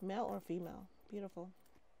 Male or female, beautiful.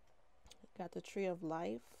 Got the tree of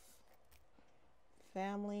life.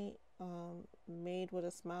 Family, made with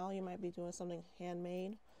a smile. You might be doing something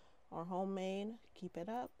handmade or homemade. Keep it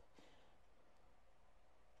up.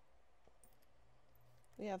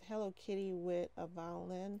 We have Hello Kitty with a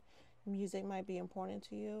violin. Music might be important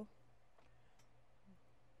to you.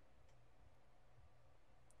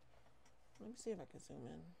 Let me see if I can zoom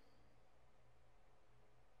in.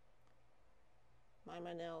 Mind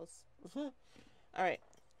my nails. All right.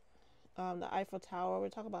 The Eiffel Tower. We're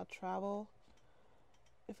talking about travel.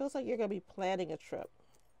 It feels like you're going to be planning a trip.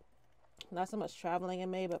 Not so much traveling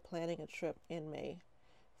in May, but planning a trip in May.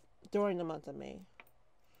 During the month of May.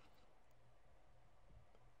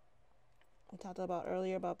 We talked about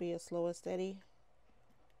earlier about being slow and steady.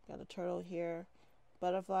 Got a turtle here.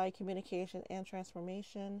 Butterfly, communication, and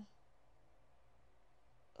transformation.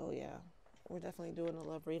 Oh yeah. We're definitely doing a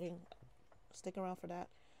love reading. Stick around for that.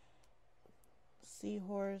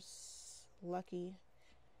 Seahorse, lucky.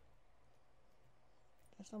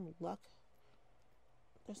 There's some luck.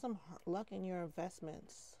 There's some luck in your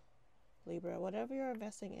investments, Libra. Whatever you're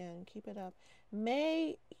investing in, keep it up.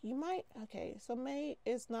 May, you might, okay, so May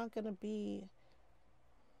is not going to be,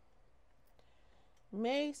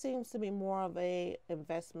 May seems to be more of a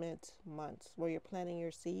investment month where you're planting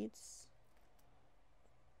your seeds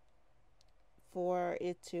for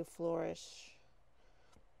it to flourish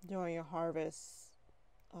during your harvest,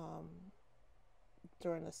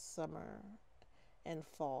 during the summer and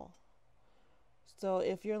fall. So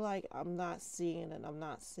if you're like, I'm not seeing it, I'm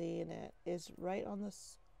not seeing it, it's right on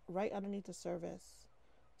this, right underneath the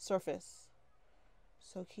surface.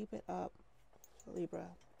 So keep it up, Libra.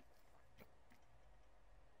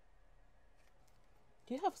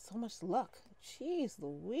 You have so much luck. Jeez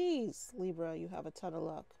Louise, Libra, you have a ton of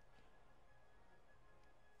luck.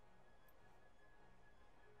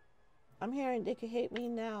 I'm hearing they can hate me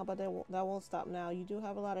now, but that won't stop now. You do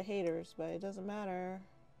have a lot of haters, but it doesn't matter.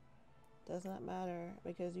 Does not matter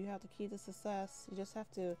because you have the key to success. You just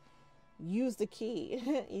have to use the key.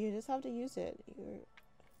 You just have to use it.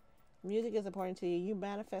 Music is important to you. You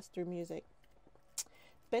manifest through music.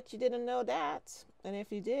 Bet you didn't know that. And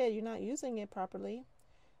if you did, you're not using it properly.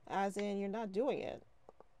 As in, you're not doing it.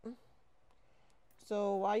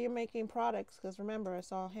 So while you're making products, because remember,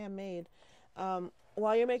 it's all handmade.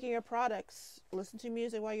 While you're making your products, listen to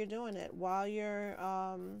music while you're doing it. While you're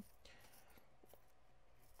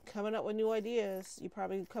coming up with new ideas, you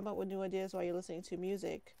probably come up with new ideas while you're listening to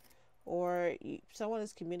music, or someone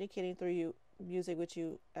is communicating through music with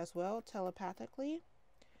you as well, telepathically.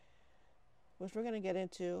 which we're going to get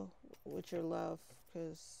into with your love,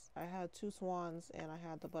 because I had 2 swans and I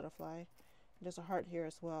had the butterfly. There's a heart here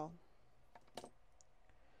as well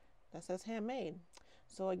that says handmade.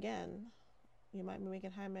 So again, you might be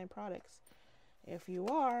making handmade products. If you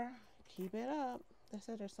are, keep it up. They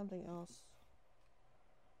said there's something else.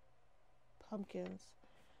 Pumpkins.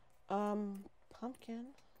 Pumpkin.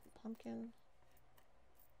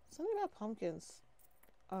 Something about pumpkins.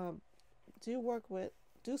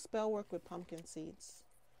 Do spell work with pumpkin seeds.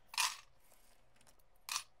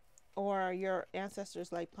 Or your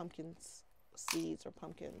ancestors like pumpkins seeds or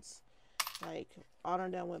pumpkins. Like honor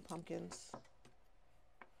them with pumpkins.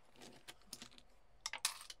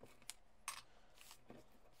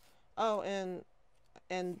 Oh, and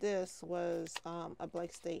this was a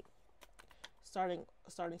blank state. Starting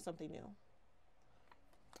something new.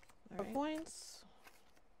 All right. Points.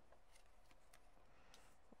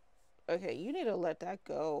 Okay, you need to let that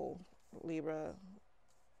go, Libra.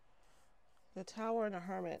 The Tower and the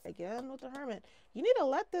Hermit. Again with the Hermit. You need to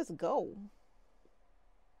let this go.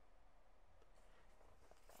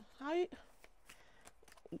 How you...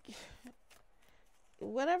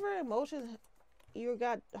 Whatever emotion you're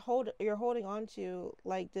holding on to,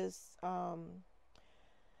 like this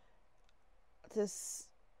this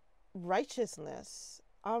righteousness.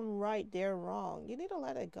 I'm right, they're wrong. You need to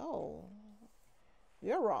let it go.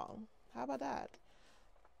 You're wrong. How about that?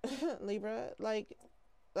 Libra, like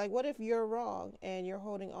what if you're wrong and you're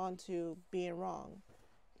holding on to being wrong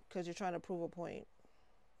because you're trying to prove a point?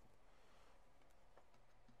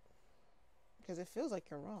 Because it feels like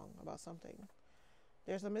you're wrong about something.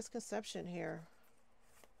 There's a misconception here.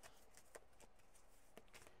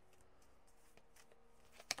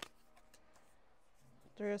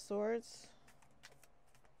 Three of Swords.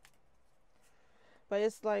 But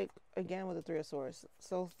it's like, again, with the Three of Swords.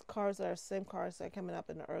 So cards that are same cards that are coming up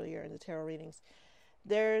in the earlier in the tarot readings.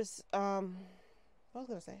 There's, what was I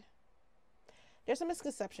going to say? There's a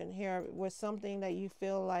misconception here with something that you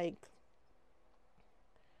feel like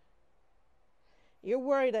you're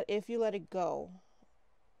worried that if you let it go,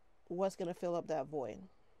 what's going to fill up that void?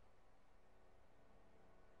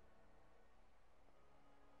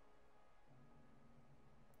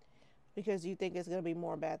 Because you think it's going to be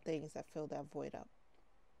more bad things that fill that void up.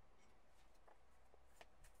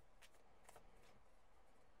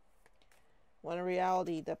 When in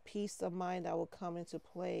reality, the peace of mind that will come into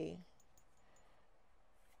play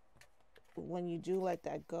when you do let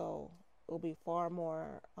that go will be far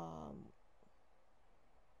more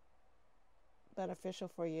beneficial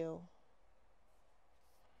for you.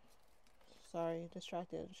 Sorry,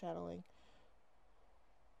 distracted, channeling.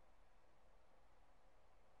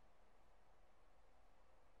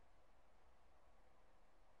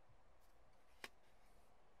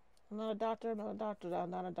 I'm not a doctor,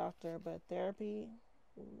 but therapy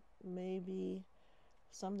may be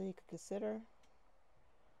something you could consider.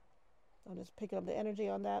 I'm just picking up the energy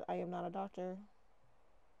on that. I am not a doctor.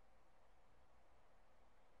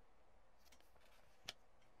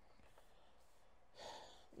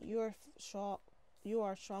 You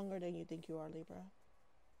are stronger than you think you are, Libra.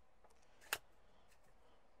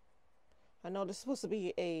 I know this is supposed to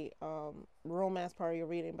be a romance part of your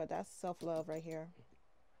reading, but that's self-love right here.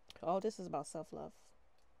 Oh, this is about self-love.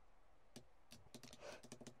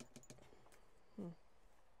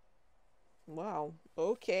 Wow.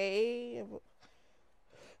 Okay.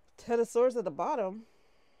 10 of Swords at the bottom.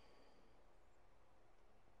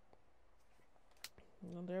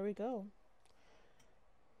 Well, there we go.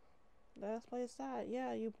 That's why it's sad.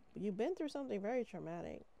 Yeah, you've been through something very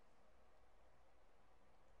traumatic.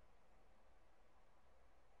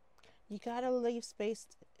 You gotta leave space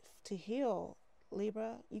to heal,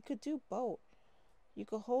 Libra. You could do both. You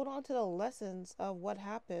could hold on to the lessons of what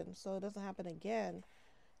happened so it doesn't happen again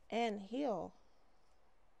and heal.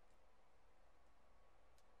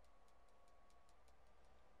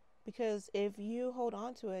 Because if you hold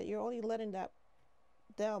on to it, you're only letting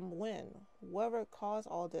them win. Whoever caused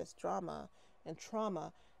all this drama and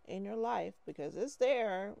trauma in your life, because it's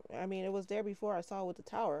there. I mean, it was there before I saw it with the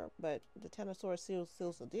Tower, but the 10 of Swords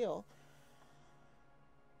seals the deal.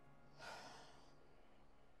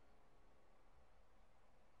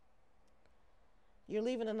 You're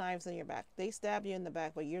leaving the knives in your back. They stab you in the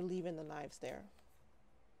back, but you're leaving the knives there.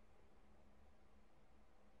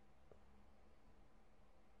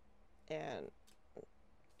 And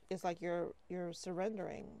it's like you're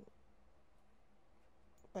surrendering.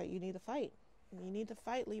 But you need to fight. You need to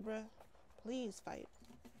fight, Libra. Please fight.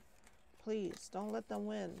 Please, don't let them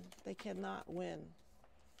win. They cannot win.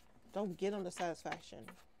 Don't get them the satisfaction.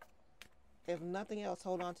 If nothing else,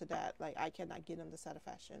 hold on to that. Like, I cannot get them the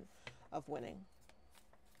satisfaction of winning.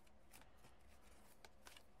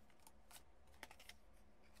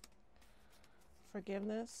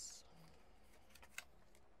 Forgiveness,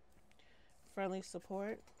 friendly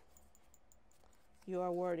support. You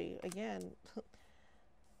are worthy. Again,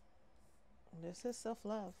 this is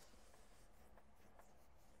self-love.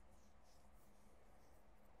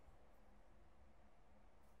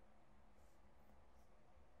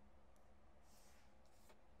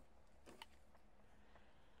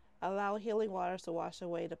 Allow healing waters to wash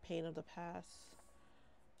away the pain of the past.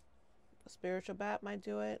 A spiritual bath might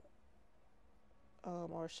do it,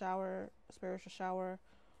 or a shower, a spiritual shower.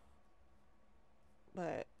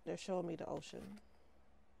 But they're showing me the ocean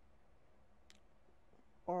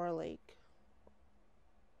or a lake.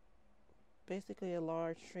 Basically a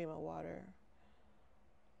large stream of water.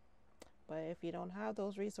 But if you don't have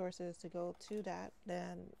those resources to go to that,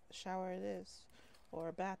 then shower it is, or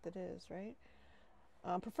a bath it is, right?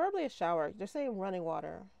 Preferably a shower. They're saying running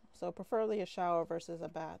water, so preferably a shower versus a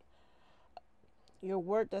bath. Your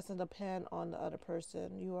worth doesn't depend on the other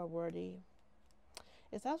person. You are worthy.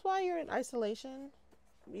 Is that why you're in isolation?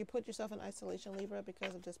 You put yourself in isolation, Libra,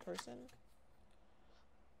 because of this person?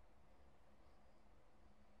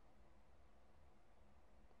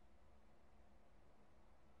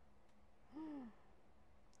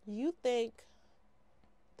 You think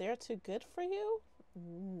they're too good for you?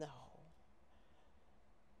 No.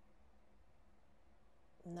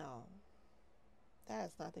 No. That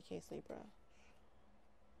is not the case, Libra.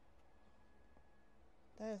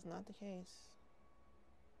 That is not the case.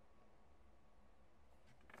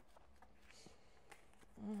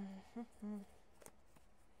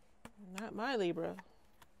 Not my Libra.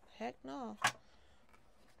 Heck no.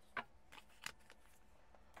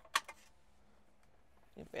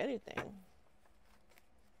 If anything,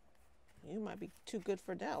 you might be too good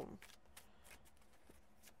for them.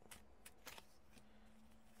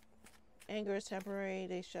 Anger is temporary.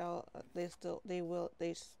 I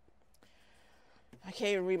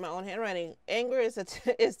can't even read my own handwriting. Anger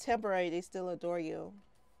is temporary. They still adore you.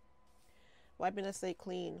 Wiping the slate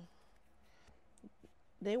clean.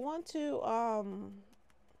 They want to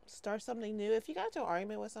start something new. If you got into an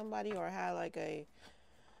argument with somebody or had like a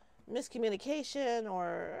miscommunication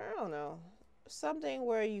or I don't know, something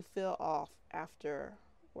where you feel off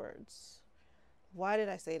afterwards. Why did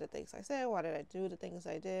I say the things I said? Why did I do the things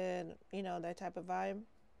I did? You know, that type of vibe.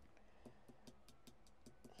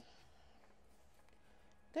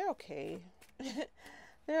 They're okay.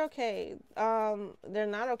 They're okay. They're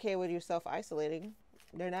not okay with you self-isolating.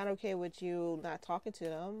 They're not okay with you not talking to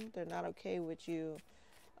them. They're not okay with you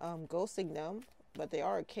ghosting them. But they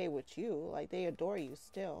are okay with you. Like, they adore you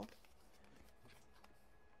still.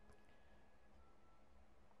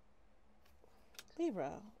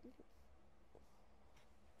 Libra,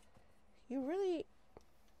 you really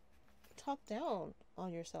talk down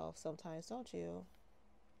on yourself sometimes, don't you?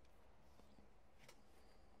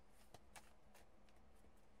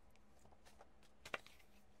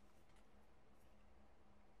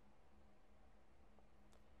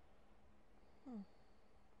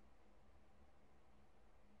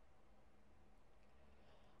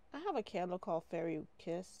 I have a candle called Fairy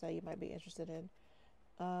Kiss that you might be interested in.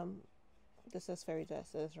 This says fairy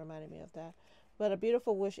dust. It's reminding me of that. But a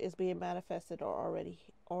beautiful wish is being manifested or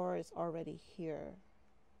is already here.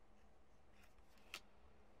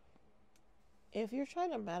 If you're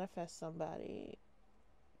trying to manifest somebody,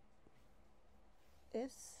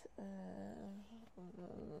 it's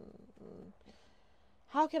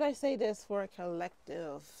how can I say this for a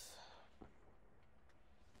collective?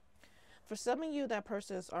 For some of you, that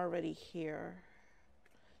person is already here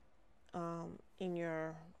in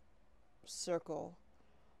your circle,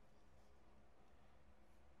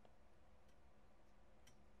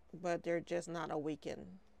 but they're just not awakened.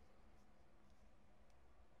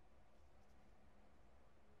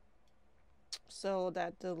 So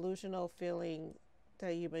that delusional feeling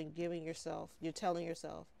that you've been giving yourself, you're telling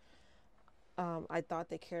yourself, I thought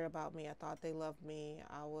they cared about me. I thought they loved me.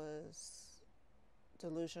 I was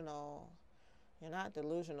delusional. You're not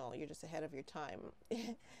delusional. You're just ahead of your time.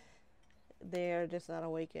 They're just not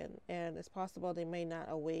awakened. And it's possible they may not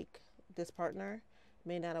awake, this partner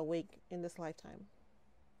may not awake in this lifetime.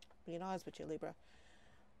 Being honest with you, Libra.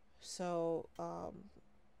 So,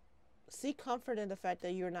 seek comfort in the fact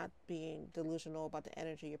that you're not being delusional about the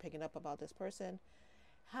energy you're picking up about this person.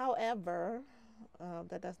 However,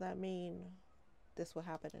 that does not mean this will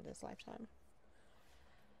happen in this lifetime.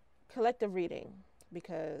 Collective reading,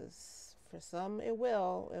 because for some it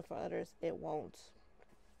will, and for others it won't.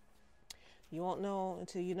 You won't know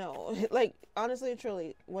until you know. Like, honestly and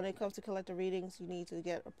truly, when it comes to collective readings, you need to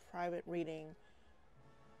get a private reading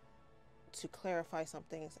to clarify some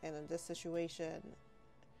things. And in this situation,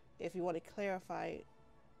 if you want to clarify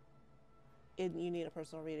it, you need a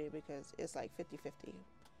personal reading, because it's like 50-50.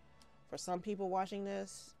 For some people watching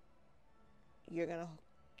this, you're going to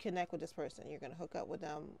connect with this person. You're going to hook up with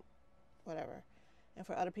them, whatever. And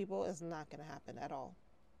for other people, it's not going to happen at all,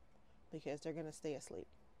 because they're going to stay asleep.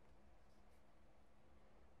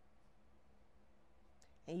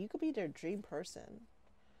 And you could be their dream person.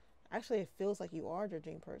 Actually, it feels like you are their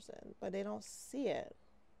dream person, but they don't see it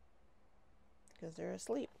because they're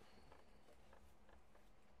asleep.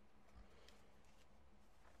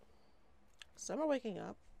 Some are waking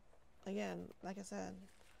up. Again, like I said,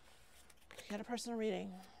 get a personal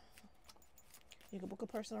reading. You can book a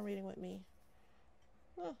personal reading with me.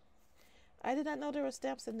 Huh. I did not know there were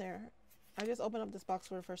stamps in there. I just opened up this box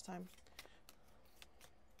for the first time.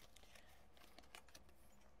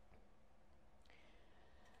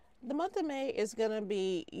 The month of May is going to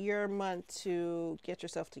be your month to get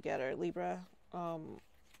yourself together, Libra.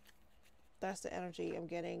 That's the energy I'm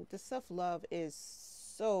getting. The self-love is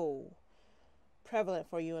so prevalent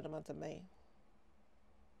for you in the month of May.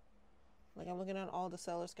 Like, I'm looking at all the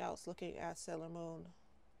Sailor Scouts looking at Sailor Moon.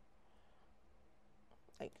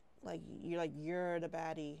 Like you're the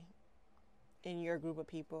baddie in your group of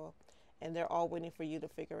people, and they're all waiting for you to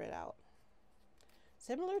figure it out.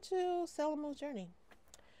 Similar to Sailor Moon's journey.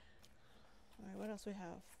 All right, what else we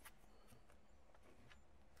have?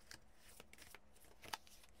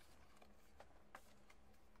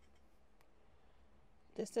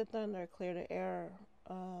 Distant thunder, clear the air.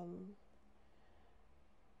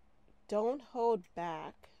 Don't hold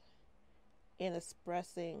back in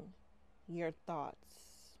expressing your thoughts.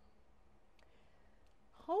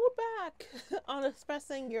 Hold back on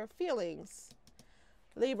expressing your feelings,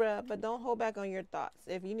 Libra, but don't hold back on your thoughts.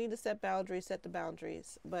 If you need to set boundaries, set the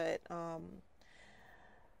boundaries. But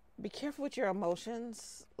be careful with your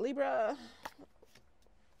emotions, Libra.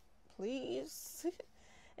 Please.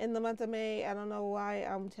 In the month of May, I don't know why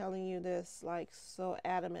I'm telling you this like so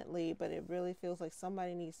adamantly, but it really feels like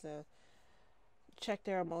somebody needs to check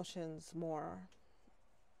their emotions more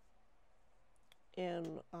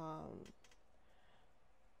and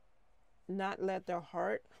not let their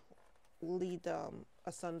heart lead them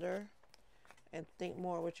asunder, and think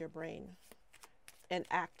more with your brain and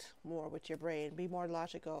act more with your brain. Be more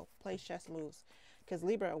logical. Play chess moves. Because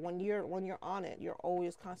Libra, when you're on it, you're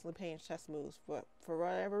always constantly playing chess moves. But for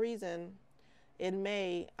whatever reason, in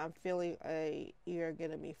May, I'm feeling you're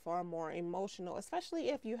going to be far more emotional, especially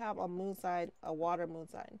if you have a moon sign, a water moon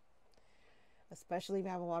sign. Especially if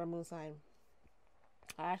you have a water moon sign.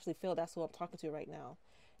 I actually feel that's who I'm talking to right now.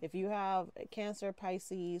 If you have Cancer,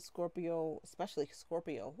 Pisces, Scorpio, especially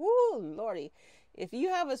Scorpio, whoo, lordy. If you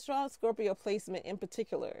have a strong Scorpio placement in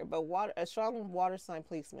particular, but a strong water sign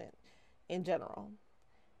placement in general,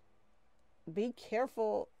 be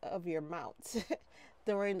careful of your mouth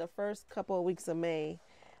during the first couple of weeks of May,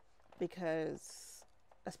 because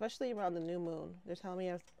especially around the new moon, they're telling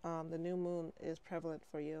me the new moon is prevalent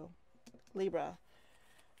for you, Libra.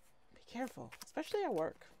 Be careful, especially at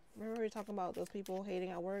work. Remember we were talking about those people hating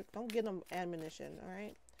at work? Don't give them ammunition, all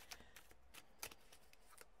right?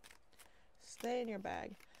 Stay in your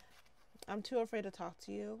bag. I'm too afraid to talk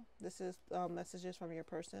to you. This is messages from your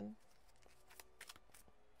person.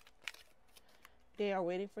 They are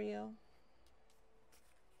waiting for you.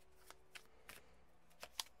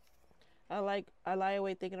 I lie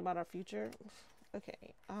awake thinking about our future.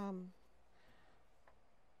 Okay.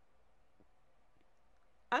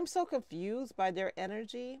 I'm so confused by their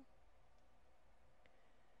energy.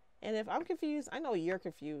 And if I'm confused, I know you're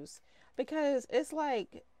confused. Because it's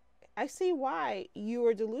like, I see why you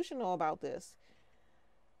were delusional about this.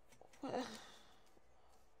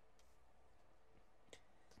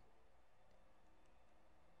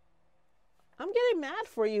 I'm getting mad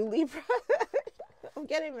for you, Libra. I'm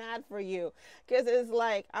getting mad for you. Because it's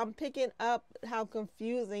like, I'm picking up how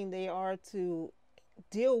confusing they are to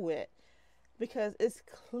deal with. Because it's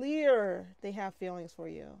clear they have feelings for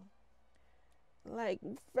you. Like,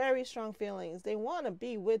 very strong feelings. They want to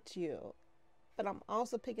be with you. But I'm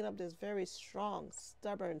also picking up this very strong,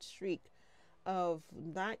 stubborn streak of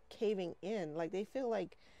not caving in. Like, they feel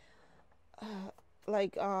like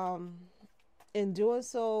in doing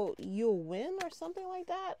so, you'll win or something like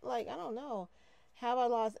that. Like, I don't know. Have I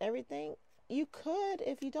lost everything? You could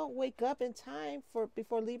if you don't wake up in time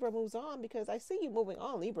before Libra moves on, because I see you moving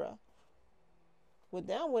on, Libra. With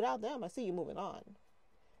them, without them, I see you moving on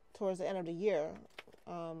towards the end of the year.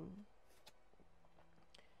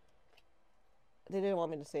 They didn't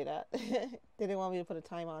want me to say that. They didn't want me to put a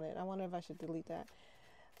time on it. I wonder if I should delete that.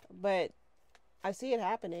 But I see it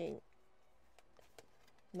happening.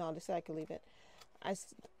 No, they said I could leave it.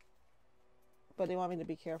 But they want me to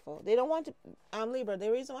be careful. They don't want to. I'm Libra.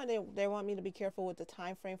 The reason why they want me to be careful with the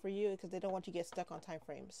time frame for you is because they don't want you to get stuck on time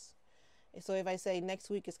frames. So if I say next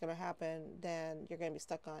week it's going to happen, then you're going to be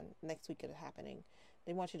stuck on next week it's happening.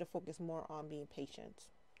 They want you to focus more on being patient.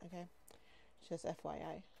 Okay? Just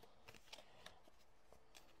FYI.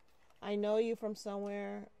 I know you from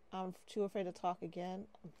somewhere. I'm too afraid to talk again.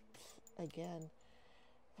 Again.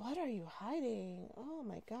 What are you hiding? Oh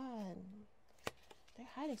my God. They're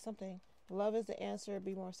hiding something. Love is the answer.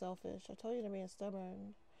 Be more selfish. I told you they're being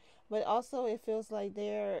stubborn. But also it feels like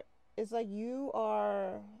it's like you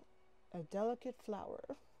are a delicate flower.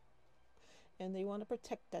 And they want to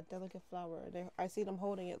protect that delicate flower. I see them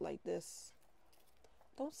holding it like this.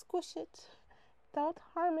 Don't squish it. Don't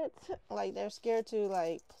harm it. Like they're scared to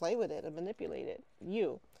like play with it and manipulate it.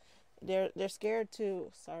 They're scared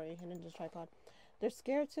to, sorry, hitting the tripod. They're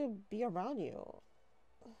scared to be around you.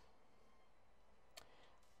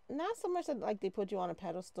 Not so much that like they put you on a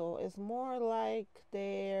pedestal. It's more like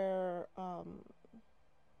they're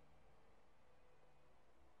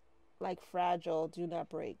like fragile, do not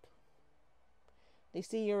break. They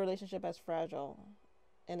see your relationship as fragile,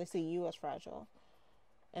 and they see you as fragile,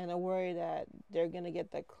 and they're worried that they're gonna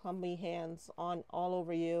get the clumsy hands on all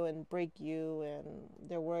over you and break you, and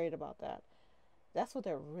they're worried about that. That's what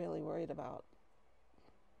they're really worried about.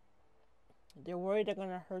 They're worried they're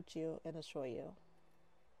gonna hurt you and destroy you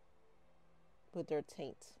with their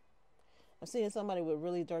taint. I'm seeing somebody with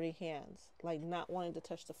really dirty hands, like not wanting to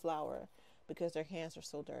touch the flower because their hands are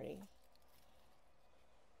so dirty.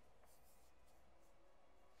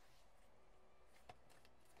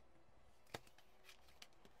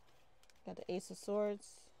 Got the Ace of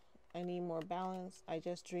Swords. I need more balance. I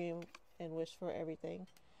just dream and wish for everything.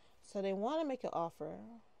 So they want to make an offer.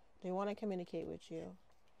 They want to communicate with you.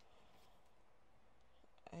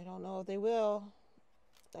 I don't know if they will.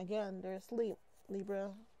 Again, they're asleep,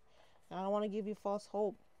 Libra. And I don't want to give you false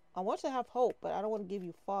hope. I want you to have hope, but I don't want to give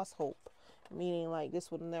you false hope. Meaning like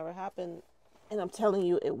this would never happen. And I'm telling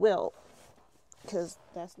you it will. Because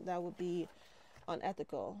that would be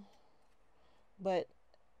unethical. But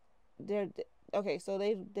okay, so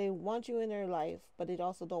they want you in their life, but they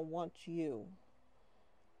also don't want you.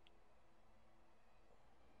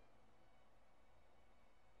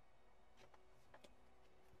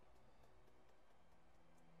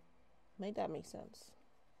 Make that make sense.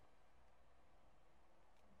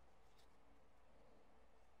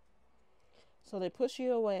 So they push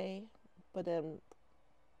you away, but then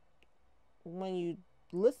when you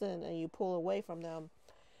listen and you pull away from them,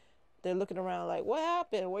 they're looking around like, what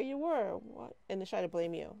happened? Where you were? What? And they try to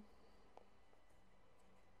blame you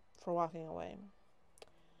for walking away.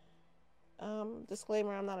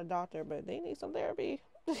 Disclaimer, I'm not a doctor, but they need some therapy.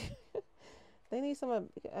 They need some,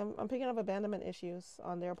 I'm picking up abandonment issues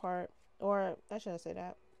on their part. Or, I shouldn't say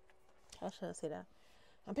that.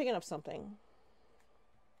 I'm picking up something.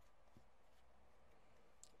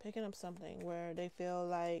 Picking up something where they feel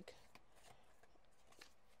like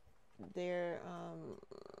they're,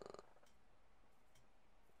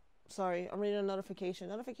 sorry, I'm reading a notification.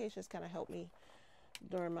 Notifications kind of help me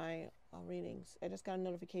during my readings. I just got a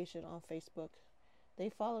notification on Facebook. They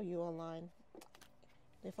follow you online.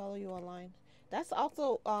 That's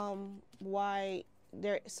also why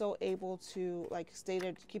they're so able to like stay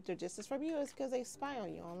there to keep their distance from you, is because they spy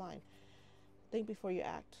on you online. Think before you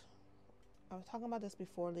act. I was talking about this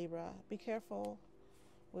before, Libra. Be careful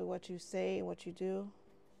with what you say and what you do,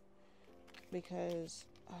 because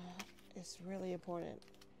it's really important.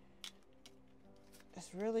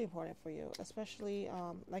 It's really important for you, especially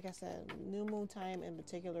like I said, new moon time in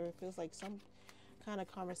particular. It feels like some kind of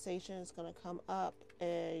conversation is going to come up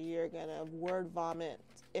and you're going to word vomit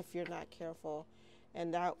if you're not careful,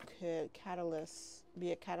 and that could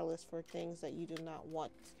be a catalyst for things that you do not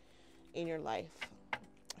want in your life.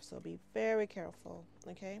 So be very careful,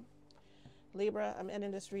 okay? Libra, I'm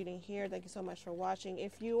ending this reading here. Thank you so much for watching.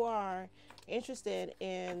 If you are interested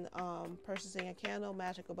in purchasing a candle,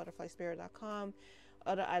 magicalbutterflyspirit.com,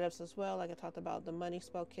 other items as well, like I talked about the money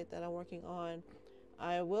spell kit that I'm working on.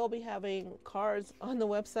 I will be having cards on the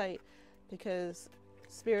website because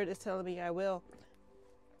Spirit is telling me I will.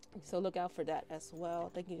 So look out for that as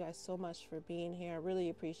well. Thank you guys so much for being here. I really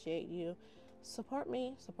appreciate you. Support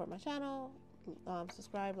me, support my channel,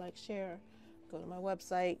 subscribe, like, share, go to my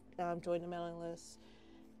website, join the mailing list.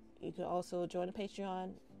 You can also join the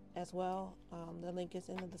Patreon as well. The link is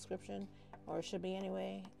in the description, or it should be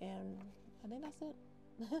anyway. And I think that's it.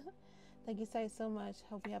 Thank you guys so much.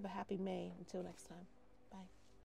 Hope you have a happy May. Until next time.